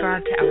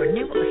subscribed to our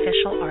new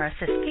official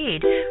RSS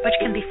feed, which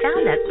can be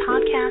found at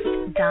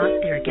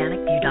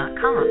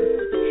podcast.theorganicview.com.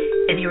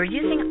 If you are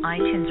using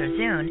iTunes or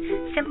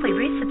Zune, simply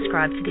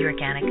resubscribe to The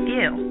Organic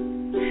View.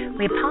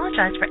 We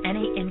apologize for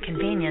any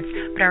inconvenience,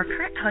 but our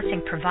current hosting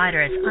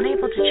provider is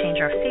unable to change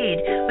our feed,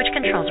 which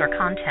controls our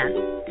content.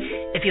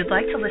 If you'd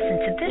like to listen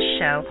to this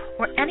show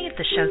or any of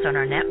the shows on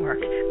our network,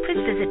 please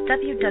visit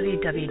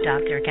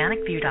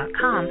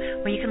www.theorganicview.com,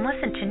 where you can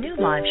listen to new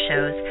live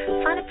shows,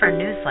 sign up for a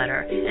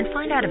newsletter, and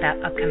find out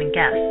about upcoming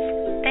guests.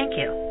 Thank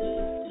you.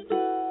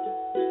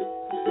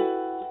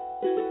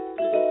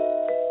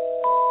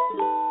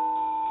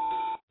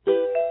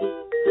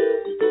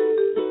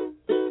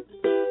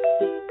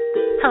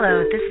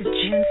 Hello, this is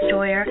June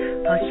Stoyer,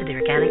 host of the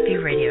Organic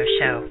View radio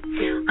show.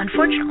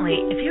 Unfortunately,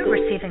 if you are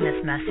receiving this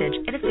message,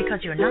 it is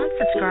because you are not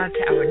subscribed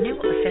to our new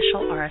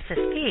official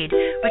RSS feed,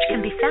 which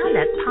can be found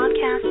at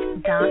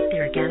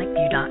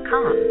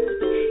podcast.theorganicview.com.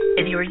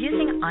 If you are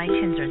using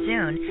iTunes or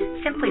Zune,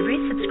 simply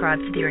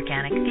resubscribe to The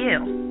Organic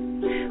View.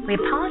 We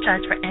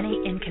apologize for any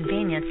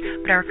inconvenience,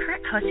 but our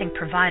current hosting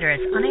provider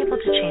is unable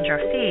to change our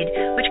feed,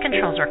 which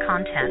controls our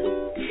content.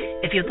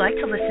 If you'd like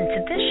to listen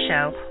to this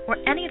show or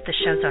any of the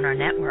shows on our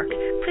network,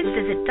 please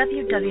visit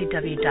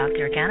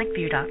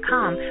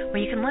www.theorganicview.com, where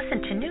you can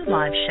listen to new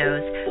live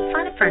shows,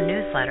 sign up for a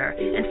newsletter,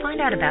 and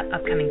find out about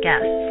upcoming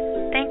guests.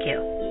 Thank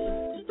you.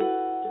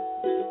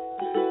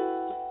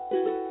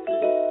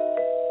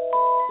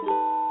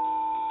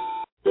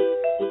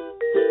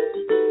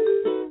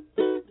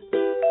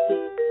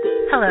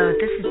 Hello,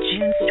 this is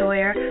June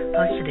Stoyer,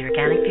 host of the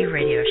Organic View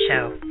radio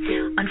show.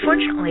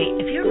 Unfortunately,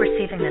 if you are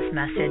receiving this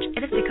message,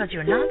 it is because you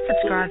are not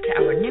subscribed to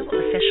our new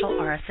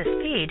official RSS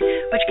feed,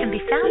 which can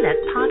be found at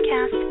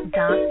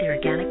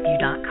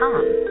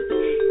podcast.theorganicview.com.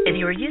 If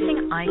you are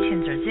using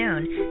iTunes or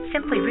Zune,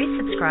 simply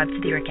resubscribe to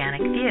The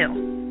Organic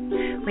View.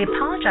 We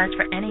apologize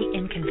for any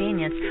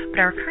inconvenience, but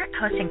our current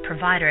hosting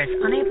provider is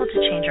unable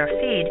to change our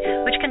feed,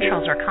 which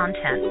controls our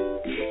content.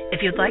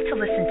 If you'd like to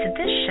listen to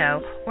this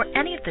show or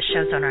any of the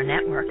shows on our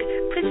network,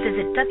 please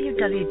visit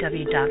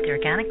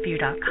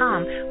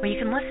www.theorganicview.com, where you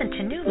can listen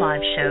to new live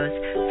shows,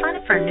 sign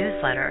up for a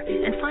newsletter,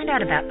 and find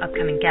out about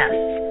upcoming guests.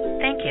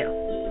 Thank you.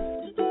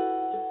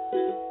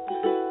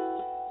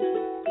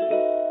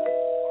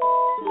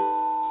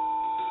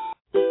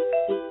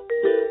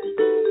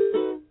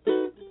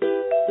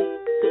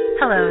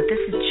 Hello, this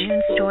is June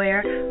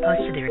Stoyer,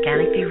 host of the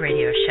Organic View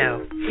radio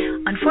show.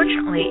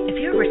 Unfortunately, if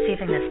you are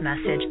receiving this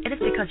message, it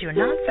is because you are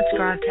not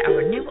subscribed to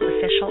our new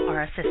official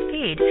RSS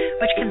feed,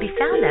 which can be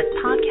found at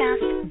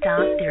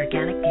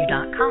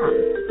podcast.theorganicview.com.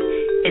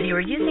 If you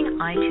are using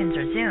iTunes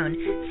or Zune,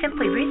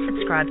 simply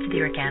resubscribe to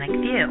The Organic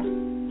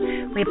View.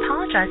 We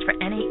apologize for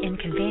any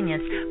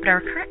inconvenience, but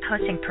our current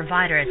hosting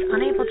provider is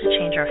unable to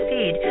change our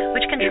feed,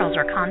 which controls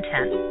our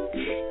content.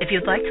 If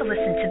you'd like to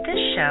listen to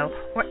this show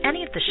or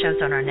any of the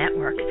shows on our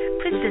network,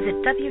 please visit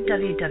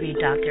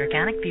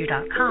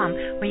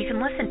www.theorganicview.com, where you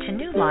can listen to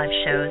new live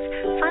shows,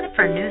 sign up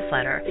for a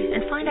newsletter,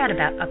 and find out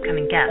about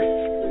upcoming guests.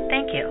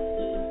 Thank you.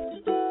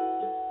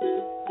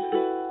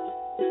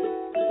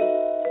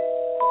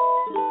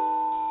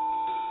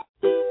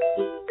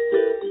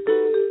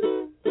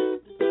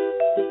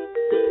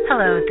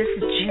 Hello, this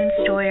is June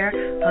Stoyer,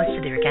 host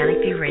of the Organic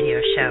View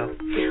radio show.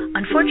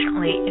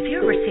 Unfortunately, if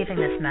you are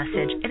receiving this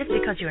message, it is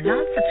because you are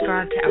not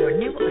subscribed to our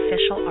new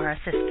official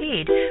RSS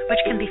feed, which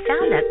can be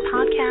found at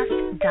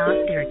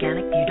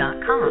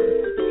podcast.theorganicview.com.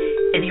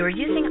 If you are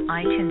using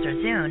iTunes or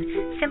Zune,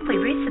 simply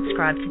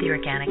resubscribe to The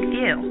Organic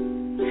View.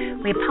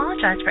 We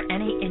apologize for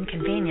any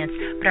inconvenience,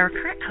 but our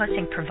current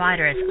hosting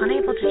provider is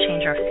unable to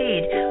change our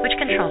feed, which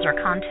controls our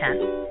content.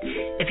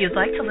 If you'd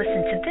like to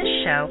listen to this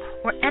show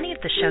or any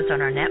of the shows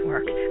on our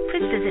network,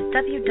 please visit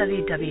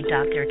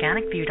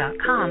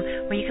www.theorganicview.com,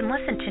 where you can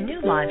listen to new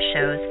live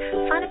shows,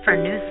 sign up for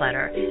a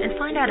newsletter, and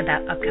find out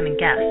about upcoming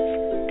guests.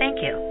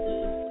 Thank you.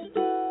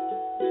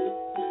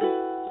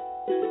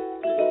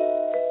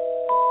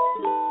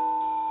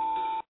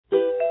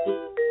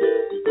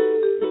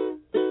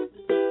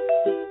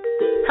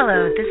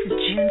 Hello, this is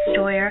June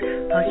Stoyer,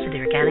 host of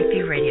the Organic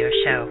View radio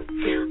show.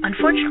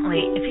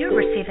 Unfortunately, if you're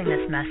receiving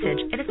this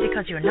message, it is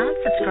because you're not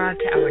subscribed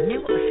to our new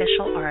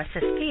official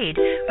RSS feed,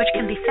 which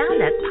can be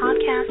found at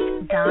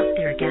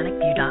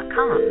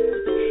podcast.theorganicview.com.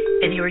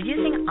 If you are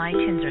using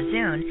iTunes or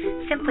Zune,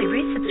 simply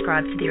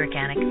resubscribe to the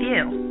Organic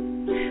View.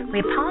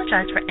 We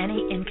apologize for any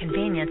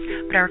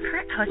inconvenience, but our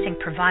current hosting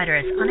provider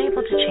is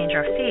unable to change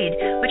our feed,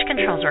 which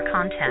controls our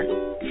content.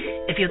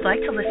 If you'd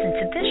like to listen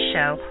to this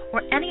show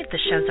or any of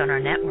the shows on our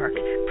network,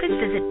 please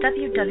visit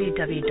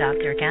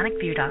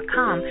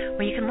www.theorganicview.com,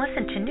 where you can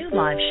listen to new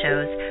live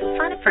shows,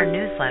 sign up for a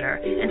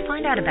newsletter, and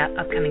find out about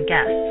upcoming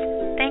guests.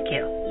 Thank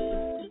you.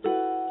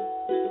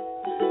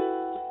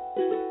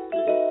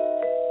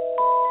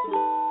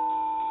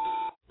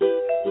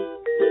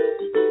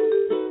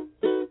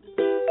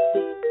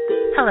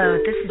 Hello,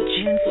 this is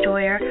June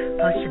Stoyer,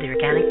 host of the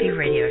Organic View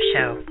radio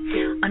show.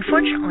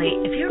 Unfortunately,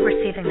 if you're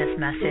receiving this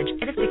message,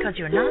 it is because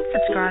you're not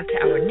subscribed to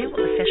our new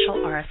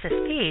official RSS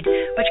feed,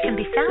 which can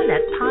be found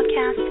at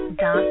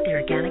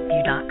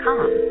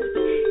podcast.theorganicview.com.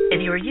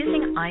 If you are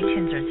using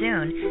iTunes or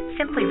Zune,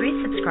 simply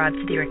resubscribe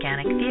to the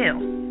Organic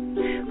View.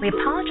 We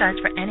apologize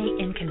for any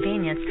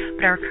inconvenience,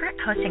 but our current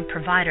hosting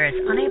provider is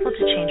unable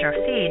to change our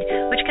feed,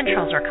 which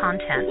controls our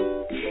content.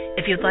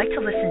 If you'd like to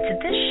listen to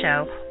this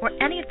show or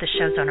any of the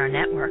shows on our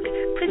network,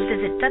 please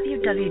visit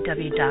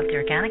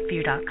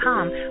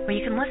www.theorganicview.com, where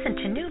you can listen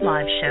to new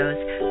live shows,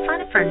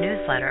 sign up for a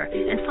newsletter,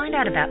 and find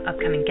out about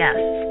upcoming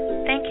guests.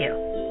 Thank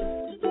you.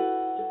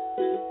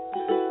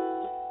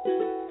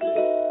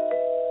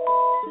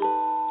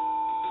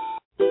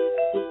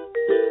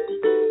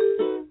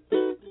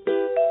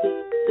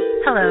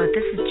 Hello,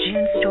 this is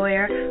June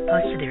Stoyer,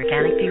 host of the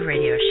Organic View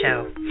radio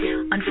show.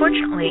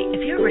 Unfortunately,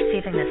 if you're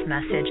receiving this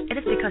message,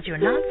 it is because you're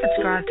not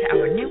subscribed to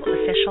our new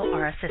official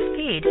RSS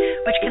feed,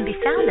 which can be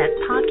found at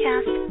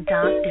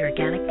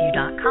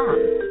podcast.theorganicview.com.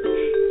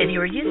 If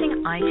you are using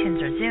iTunes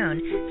or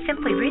Zune,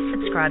 simply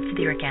resubscribe to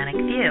the Organic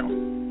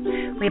View.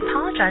 We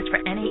apologize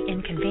for any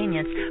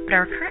inconvenience, but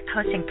our current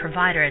hosting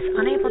provider is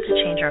unable to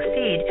change our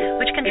feed,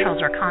 which controls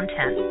our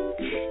content.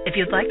 If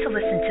you'd like to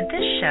listen to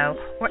this show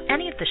or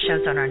any of the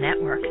shows on our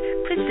network,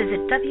 please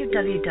visit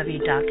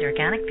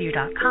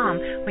www.theorganicview.com,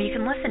 where you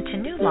can listen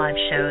to new live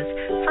shows,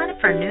 sign up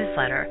for a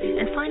newsletter,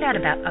 and find out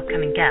about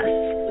upcoming guests.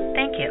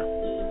 Thank you.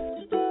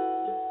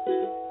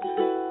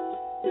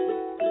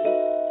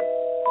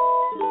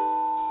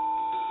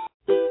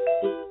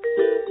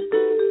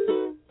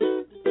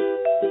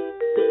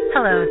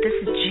 Hello, this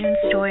is June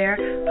Stoyer,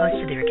 host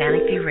of the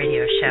Organic View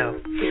radio show.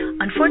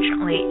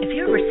 Unfortunately, if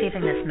you're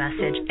receiving this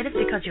message, it is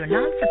because you're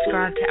not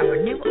subscribed to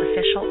our new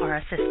official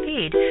RSS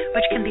feed,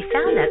 which can be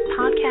found at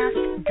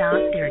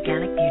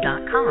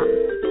podcast.theorganicview.com.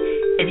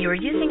 If you are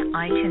using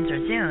iTunes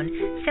or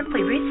Zune, simply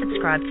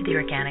resubscribe to the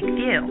Organic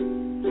View.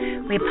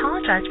 We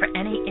apologize for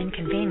any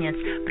inconvenience,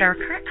 but our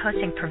current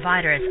hosting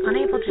provider is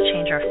unable to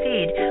change our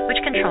feed, which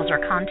controls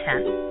our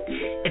content.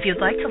 If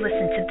you'd like to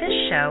listen to this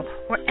show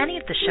or any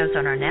of the shows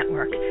on our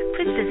network,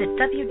 please visit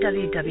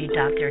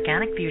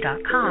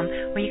www.theorganicview.com,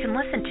 where you can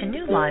listen to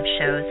new live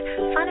shows,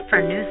 sign up for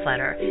a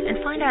newsletter,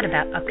 and find out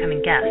about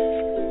upcoming guests.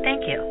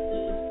 Thank you.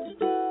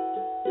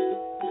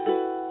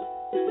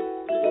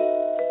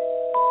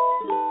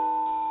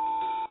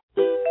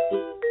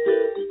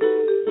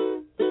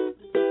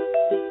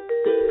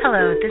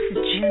 Hello, this is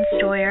June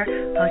Stoyer,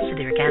 host of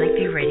the Organic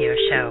View radio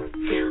show.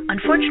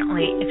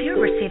 Unfortunately, if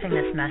you're receiving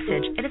this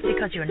message, it is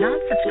because you're not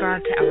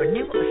subscribed to our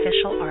new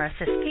official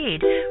RSS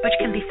feed, which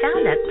can be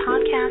found at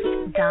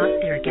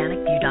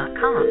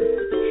podcast.theorganicview.com.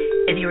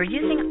 If you are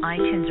using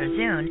iTunes or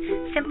Zune,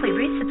 simply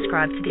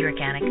resubscribe to the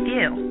Organic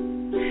View.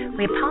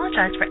 We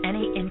apologize for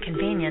any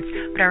inconvenience,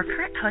 but our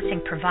current hosting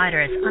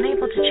provider is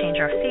unable to change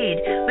our feed,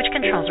 which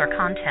controls our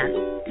content.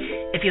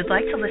 If you'd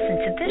like to listen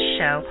to this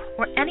show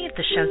or any of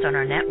the shows on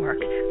our network,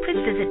 please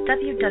visit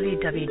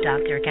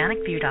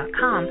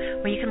www.theorganicview.com,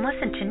 where you can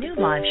listen to new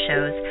live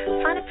shows,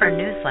 sign up for a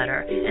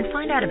newsletter, and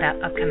find out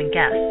about upcoming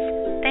guests.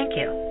 Thank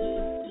you.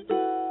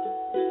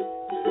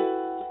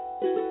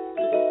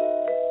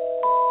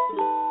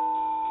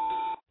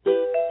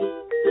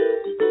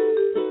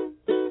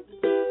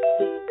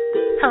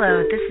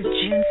 Hello, this is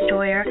June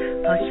Stoyer,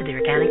 host of the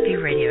Organic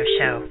View radio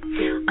show.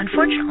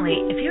 Unfortunately,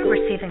 if you're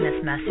receiving this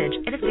message,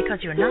 it is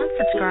because you're not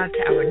subscribed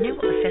to our new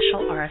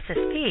official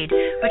RSS feed,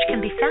 which can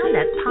be found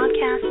at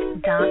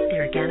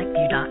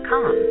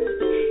podcast.theorganicview.com.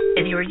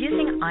 If you are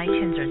using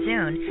iTunes or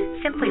Zune,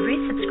 simply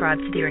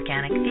resubscribe to the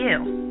Organic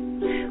View.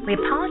 We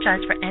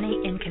apologize for any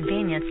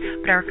inconvenience,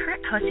 but our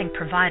current hosting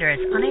provider is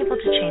unable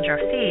to change our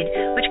feed,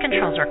 which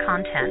controls our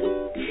content.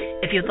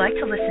 If you'd like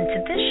to listen to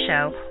this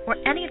show or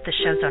any of the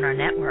shows on our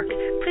network,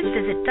 please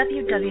visit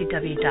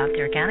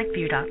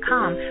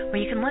www.theorganicview.com, where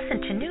you can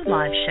listen to new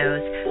live shows,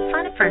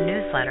 sign up for a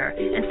newsletter,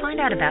 and find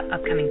out about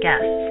upcoming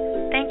guests.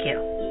 Thank you.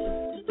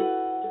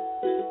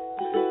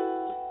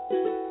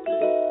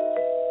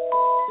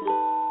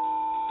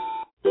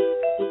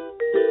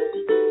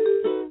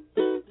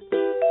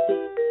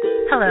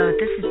 Hello,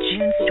 this is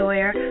June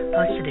Stoyer,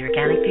 host of the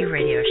Organic View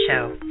radio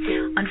show.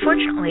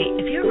 Unfortunately,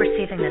 if you're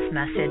receiving this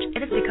message,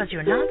 it is because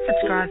you're not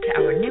subscribed to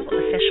our new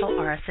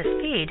official RSS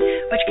feed,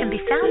 which can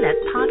be found at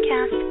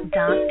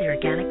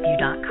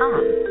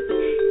podcast.theorganicview.com.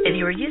 If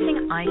you are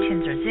using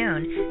iTunes or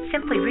Zune,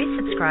 simply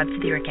resubscribe to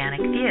the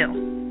Organic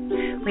View.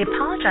 We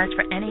apologize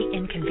for any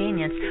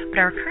inconvenience, but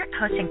our current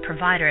hosting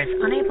provider is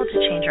unable to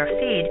change our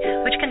feed,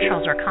 which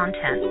controls our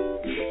content.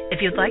 If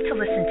you'd like to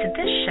listen to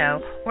this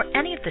show or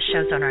any of the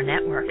shows on our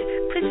network,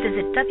 please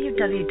visit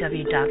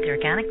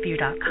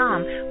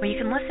www.theorganicview.com, where you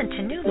can listen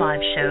to new live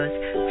shows,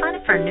 sign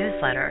up for our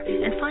newsletter,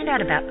 and find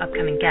out about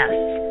upcoming guests.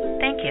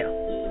 Thank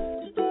you.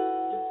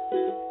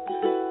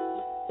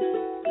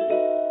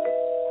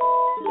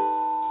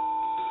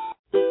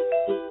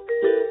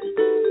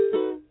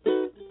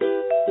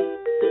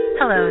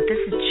 Hello, this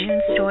is June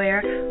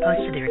Stoyer,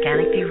 host of the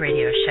Organic View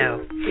radio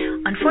show.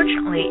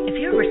 Unfortunately, if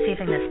you're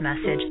receiving this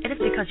message, it is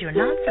because you're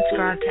not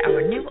subscribed to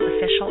our new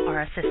official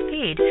RSS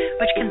feed,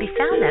 which can be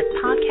found at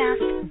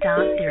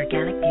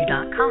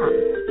podcast.theorganicview.com.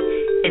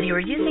 If you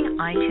are using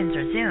iTunes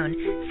or Zune,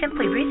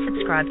 simply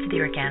resubscribe to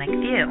the Organic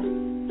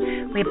View.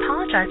 We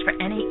apologize for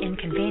any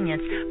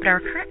inconvenience, but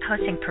our current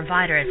hosting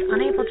provider is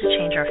unable to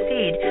change our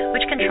feed,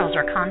 which controls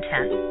our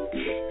content.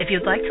 If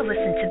you'd like to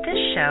listen to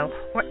this show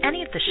or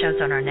any of the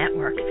shows on our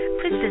network,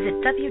 please visit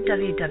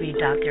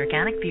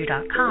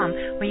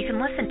www.theorganicview.com, where you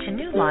can listen to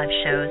new live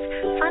shows,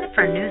 sign up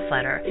for our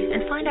newsletter,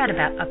 and find out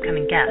about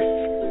upcoming guests.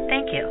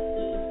 Thank you.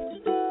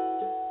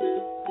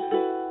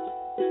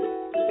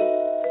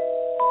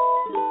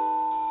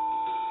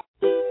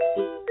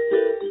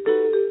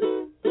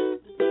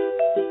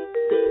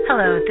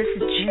 Hello, this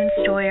is June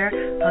Stoyer,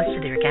 host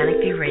of the Organic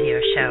View radio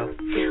show.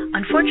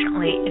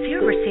 Unfortunately, if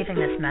you're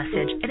receiving this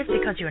message, it is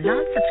because you're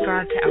not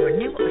subscribed to our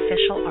new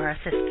official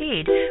RSS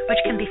feed, which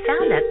can be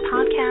found at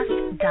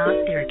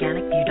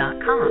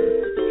podcast.theorganicview.com.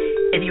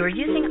 If you are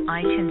using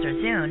iTunes or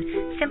Zune,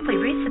 simply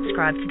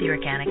resubscribe to the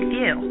Organic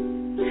View.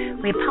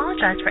 We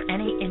apologize for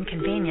any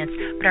inconvenience,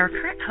 but our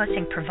current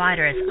hosting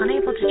provider is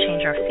unable to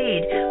change our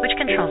feed, which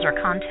controls our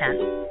content.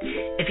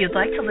 If you'd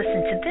like to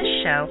listen to this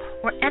show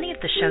or any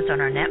of the shows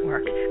on our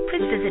network,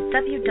 please visit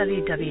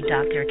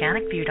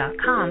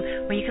www.theorganicview.com,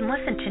 where you can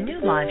listen to new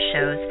live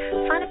shows,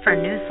 sign up for our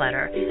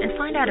newsletter, and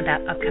find out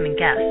about upcoming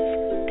guests.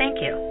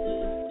 Thank you.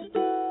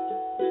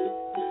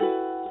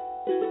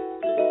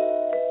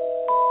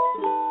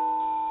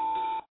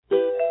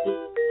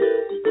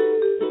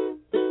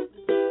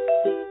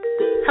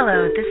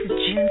 Hello, this is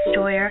June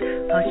Stoyer,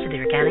 host of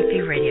the Organic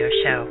View radio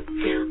show.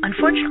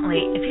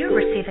 Unfortunately, if you're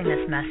receiving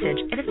this message,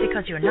 it is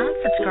because you're not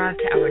subscribed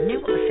to our new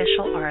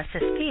official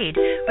RSS feed,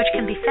 which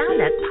can be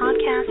found at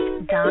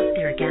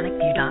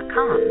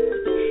podcast.theorganicview.com.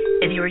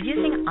 If you are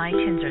using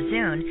iTunes or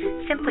Zune,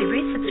 simply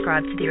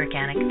resubscribe to the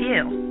Organic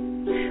View.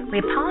 We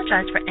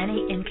apologize for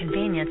any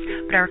inconvenience,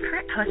 but our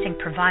current hosting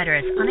provider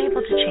is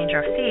unable to change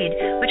our feed,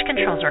 which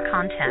controls our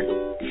content.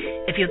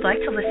 If you'd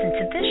like to listen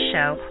to this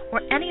show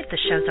or any of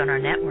the shows on our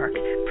network,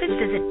 please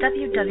visit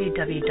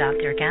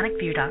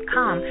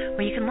www.theorganicview.com,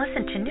 where you can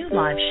listen to new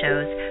live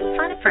shows,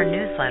 sign up for our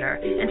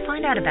newsletter, and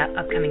find out about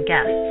upcoming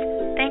guests.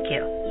 Thank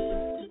you.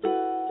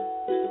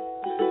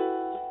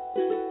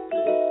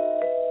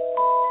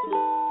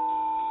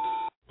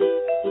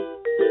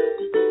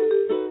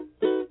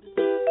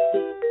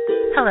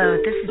 Hello,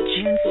 this is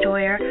June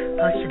Stoyer,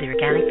 host of the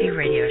Organic View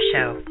radio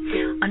show.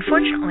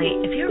 Unfortunately,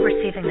 if you're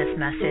receiving this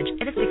message,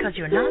 it is because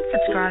you're not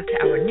subscribed to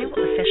our new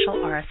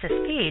official RSS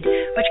feed,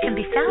 which can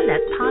be found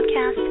at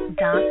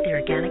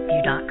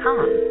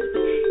podcast.theorganicview.com.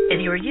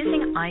 If you are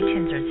using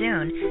iTunes or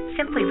Zune,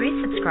 simply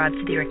resubscribe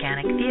to the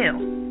Organic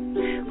View.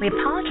 We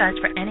apologize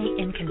for any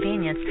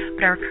inconvenience,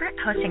 but our current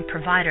hosting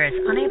provider is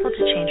unable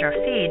to change our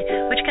feed,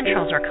 which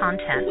controls our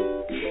content.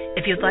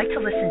 If you'd like to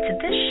listen to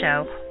this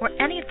show or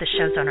any of the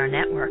shows on our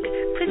network,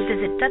 please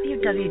visit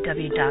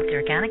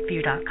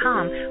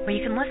www.theorganicview.com, where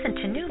you can listen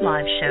to new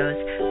live shows,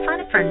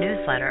 sign up for our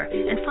newsletter,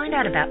 and find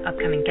out about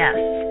upcoming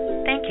guests.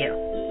 Thank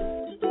you.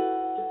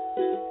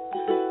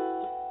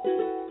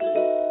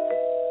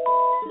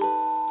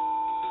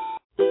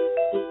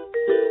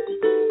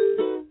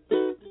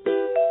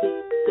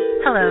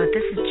 Hello,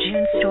 this is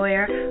June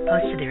Stoyer,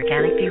 host of the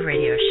Organic View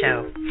radio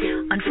show.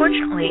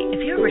 Unfortunately, if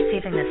you're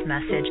receiving this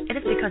message,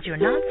 it is because you're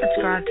not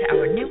subscribed to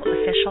our new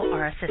official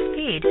RSS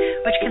feed,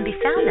 which can be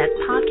found at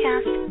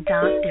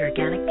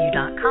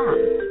podcast.theorganicview.com.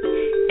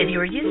 If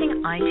you are using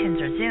iTunes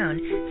or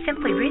Zune,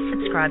 simply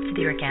resubscribe to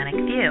the Organic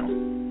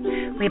View.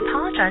 We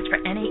apologize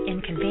for any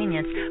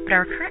inconvenience, but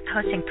our current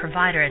hosting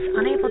provider is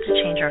unable to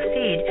change our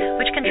feed,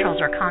 which controls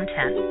our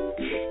content.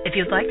 If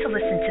you'd like to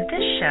listen to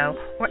this show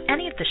or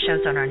any of the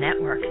shows on our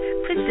network,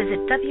 please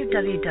visit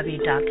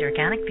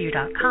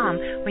www.theorganicview.com,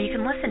 where you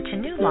can listen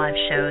to new live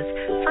shows,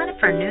 sign up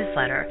for our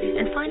newsletter,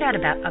 and find out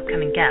about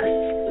upcoming guests.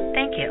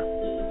 Thank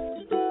you.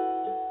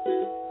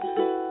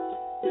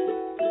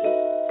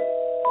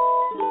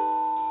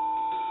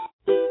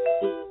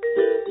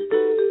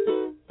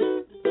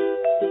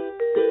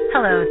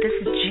 Hello, this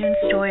is June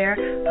Stoyer,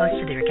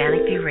 host of the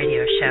Organic View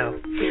radio show.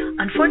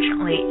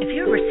 Unfortunately, if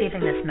you're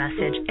receiving this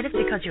message, it is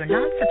because you're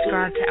not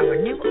subscribed to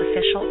our new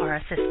official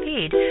RSS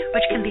feed,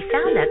 which can be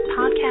found at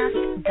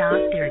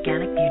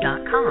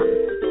podcast.theorganicview.com.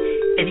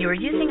 If you are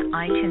using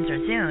iTunes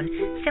or Zune,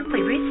 simply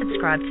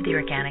resubscribe to the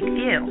Organic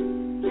View.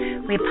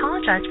 We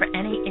apologize for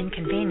any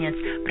inconvenience,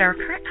 but our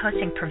current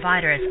hosting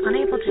provider is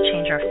unable to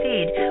change our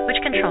feed, which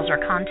controls our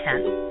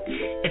content.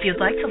 If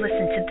you'd like to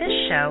listen to this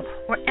show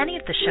or any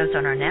of the shows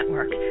on our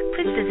network,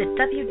 please visit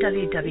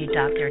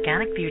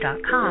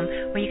www.theorganicview.com,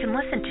 where you can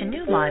listen to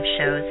new live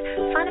shows,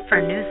 sign up for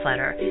our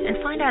newsletter, and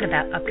find out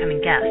about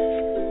upcoming guests.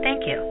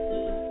 Thank you.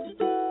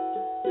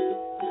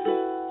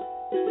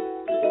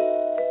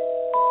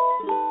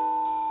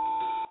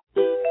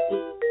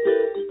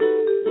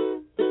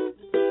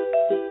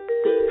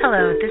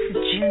 Hello, this is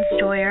June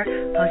Stoyer,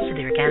 host of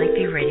the Organic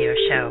View radio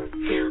show.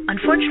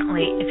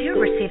 Unfortunately, if you're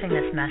receiving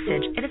this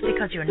message, it is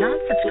because you're not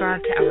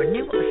subscribed to our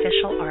new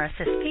official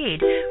RSS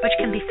feed, which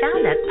can be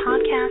found at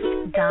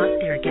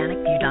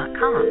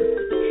podcast.theorganicview.com.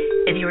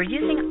 If you are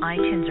using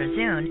iTunes or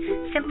Zune,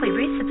 simply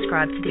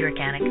resubscribe to the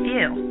Organic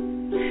View.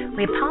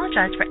 We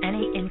apologize for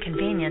any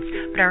inconvenience,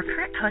 but our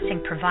current hosting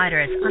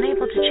provider is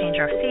unable to change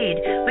our feed,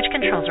 which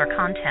controls our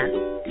content.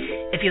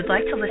 If you'd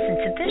like to listen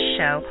to this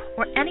show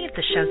or any of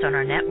the shows on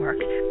our network,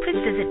 please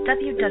visit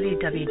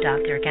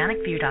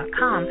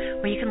www.theorganicview.com,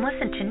 where you can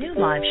listen to new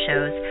live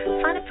shows,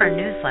 sign up for our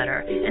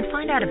newsletter, and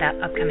find out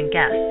about upcoming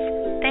guests.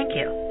 Thank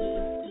you.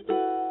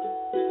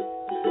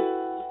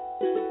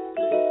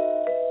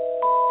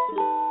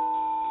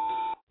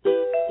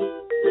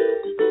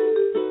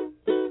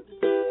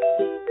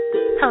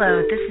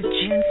 Hello, this is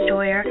June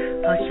Stoyer,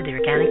 host of the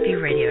Organic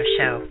View radio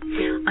show.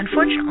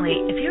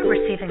 Unfortunately, if you're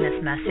receiving this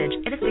message,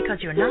 it is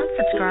because you're not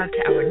subscribed to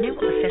our new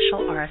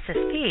official RSS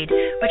feed,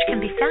 which can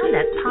be found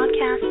at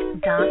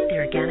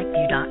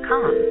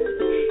podcast.theorganicview.com.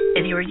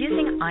 If you are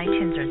using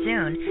iTunes or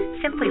Zune,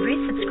 simply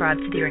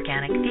resubscribe to the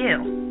Organic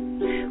View.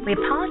 We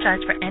apologize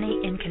for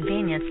any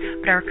inconvenience,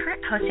 but our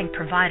current hosting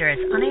provider is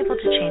unable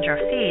to change our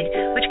feed,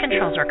 which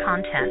controls our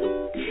content.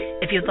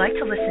 If you'd like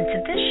to listen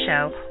to this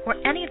show or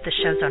any of the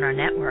shows on our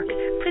network,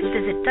 please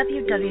visit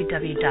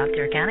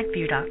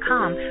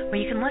www.theorganicview.com, where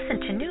you can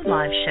listen to new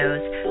live shows,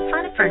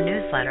 sign up for our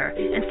newsletter,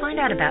 and find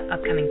out about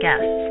upcoming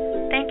guests.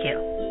 Thank you.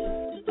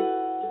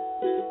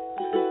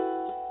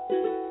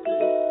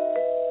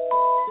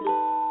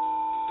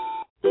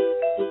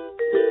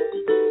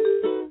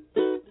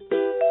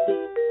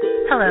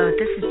 Hello,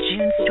 this is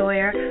June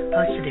Stoyer,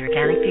 host of the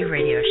Organic View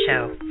radio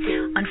show.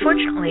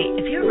 Unfortunately,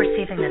 if you're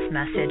receiving this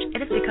message,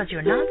 it is because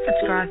you're not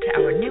subscribed to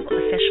our new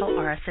official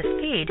RSS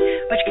feed,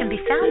 which can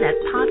be found at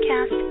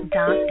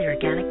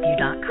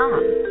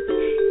podcast.theorganicview.com.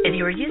 If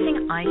you are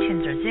using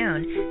iTunes or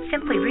Zune,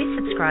 simply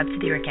resubscribe to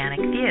the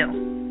Organic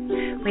View.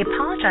 We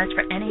apologize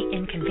for any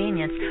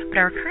inconvenience, but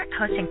our current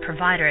hosting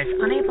provider is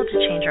unable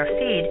to change our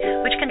feed,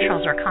 which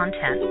controls our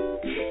content.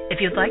 If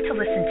you'd like to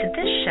listen to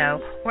this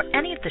show or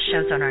any of the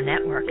shows on our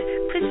network,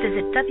 please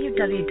visit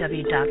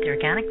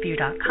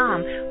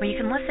www.theorganicview.com, where you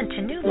can listen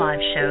to new live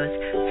shows,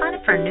 sign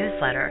up for our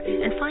newsletter,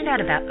 and find out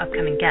about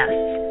upcoming guests.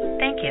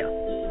 Thank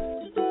you.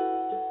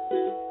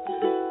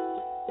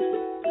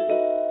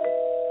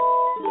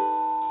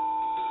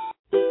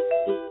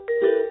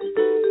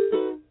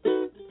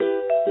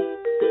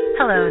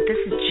 Hello, this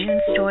is June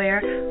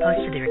Stoyer,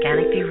 host of the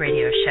Organic View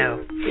radio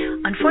show.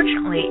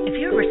 Unfortunately, if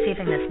you're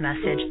receiving this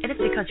message, it is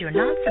because you're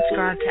not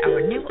subscribed to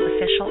our new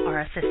official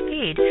RSS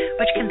feed,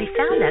 which can be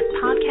found at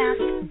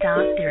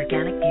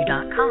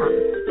podcast.theorganicview.com.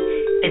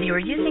 If you are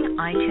using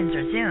iTunes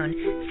or Zune,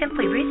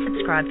 simply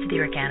resubscribe to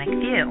the Organic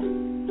View.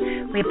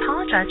 We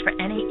apologize for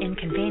any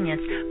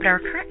inconvenience, but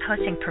our current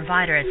hosting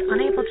provider is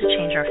unable to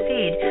change our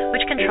feed,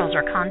 which controls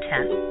our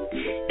content.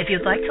 If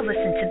you'd like to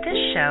listen to this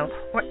show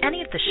or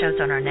any of the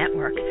shows on our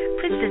network,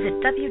 please visit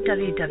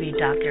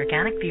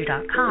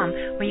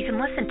www.theorganicview.com, where you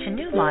can listen to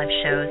new live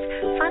shows,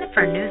 sign up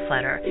for our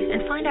newsletter,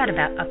 and find out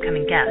about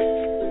upcoming guests.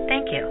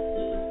 Thank you.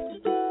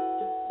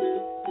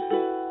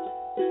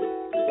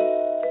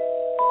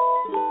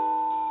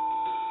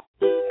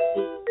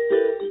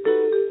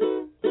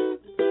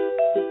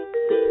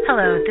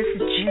 Hello, this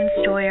is June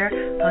Stoyer,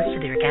 host of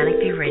the Organic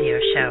View radio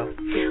show.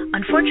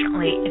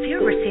 Unfortunately, if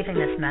you're receiving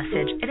this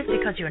message, it is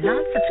because you're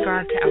not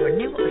subscribed to our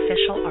new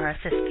official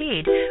RSS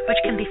feed, which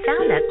can be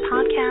found at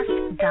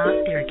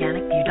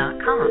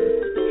podcast.theorganicview.com.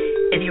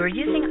 If you are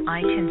using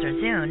iTunes or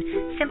Zune,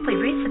 simply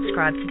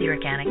resubscribe to the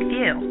Organic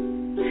View.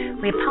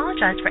 We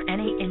apologize for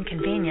any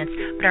inconvenience,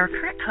 but our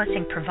current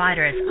hosting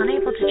provider is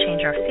unable to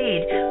change our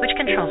feed, which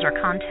controls our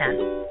content.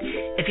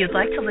 If you'd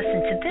like to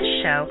listen to this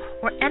show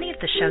or any of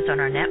the shows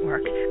on our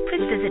network,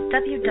 please visit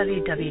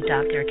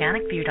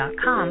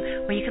www.theorganicview.com,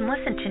 where you can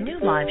listen to new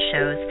live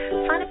shows,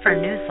 sign up for our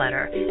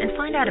newsletter, and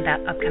find out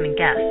about upcoming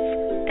guests.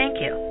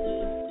 Thank you.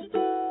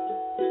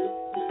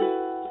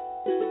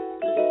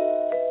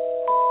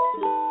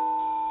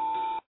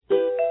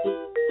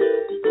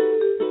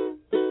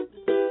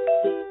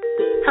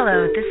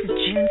 Hello, this is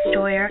June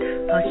Stoyer,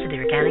 host of the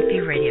Organic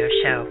View radio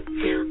show.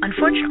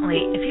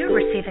 Unfortunately, if you're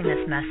receiving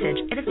this message,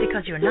 it is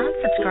because you're not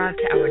subscribed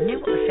to our new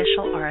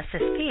official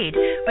RSS feed,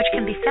 which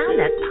can be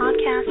found at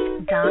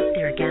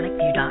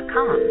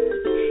podcast.theorganicview.com.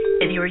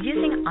 If you are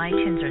using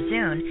iTunes or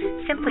Zune,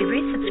 simply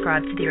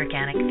resubscribe to the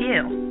Organic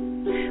View.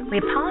 We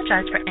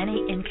apologize for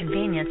any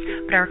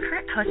inconvenience, but our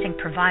current hosting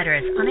provider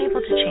is unable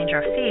to change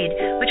our feed,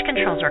 which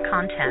controls our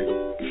content.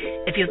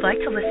 If you'd like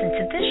to listen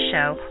to this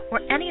show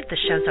or any of the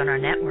shows on our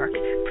network,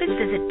 please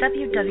visit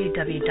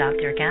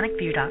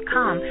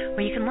www.theorganicview.com,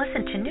 where you can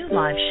listen to new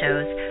live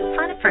shows,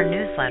 sign up for our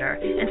newsletter,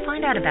 and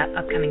find out about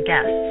upcoming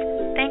guests.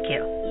 Thank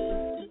you.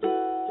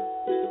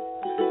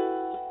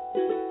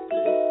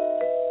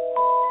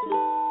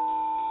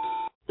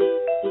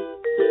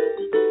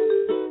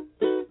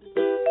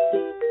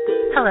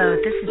 Hello,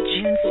 this is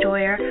June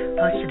Stoyer,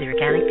 host of the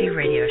Organic View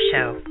radio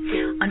show.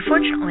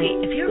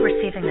 Unfortunately, if you're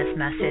receiving this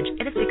message,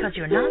 it is because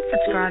you're not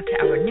subscribed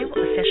to our new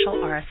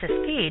official RSS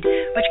feed,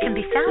 which can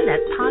be found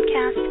at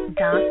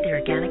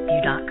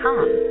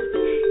podcast.theorganicview.com.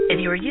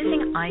 If you are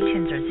using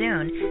iTunes or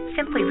Zune,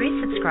 simply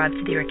resubscribe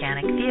to the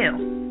Organic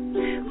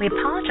View. We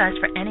apologize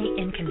for any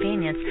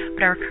inconvenience,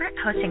 but our current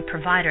hosting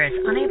provider is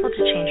unable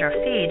to change our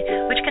feed,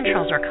 which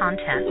controls our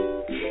content.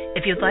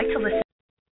 If you'd like to listen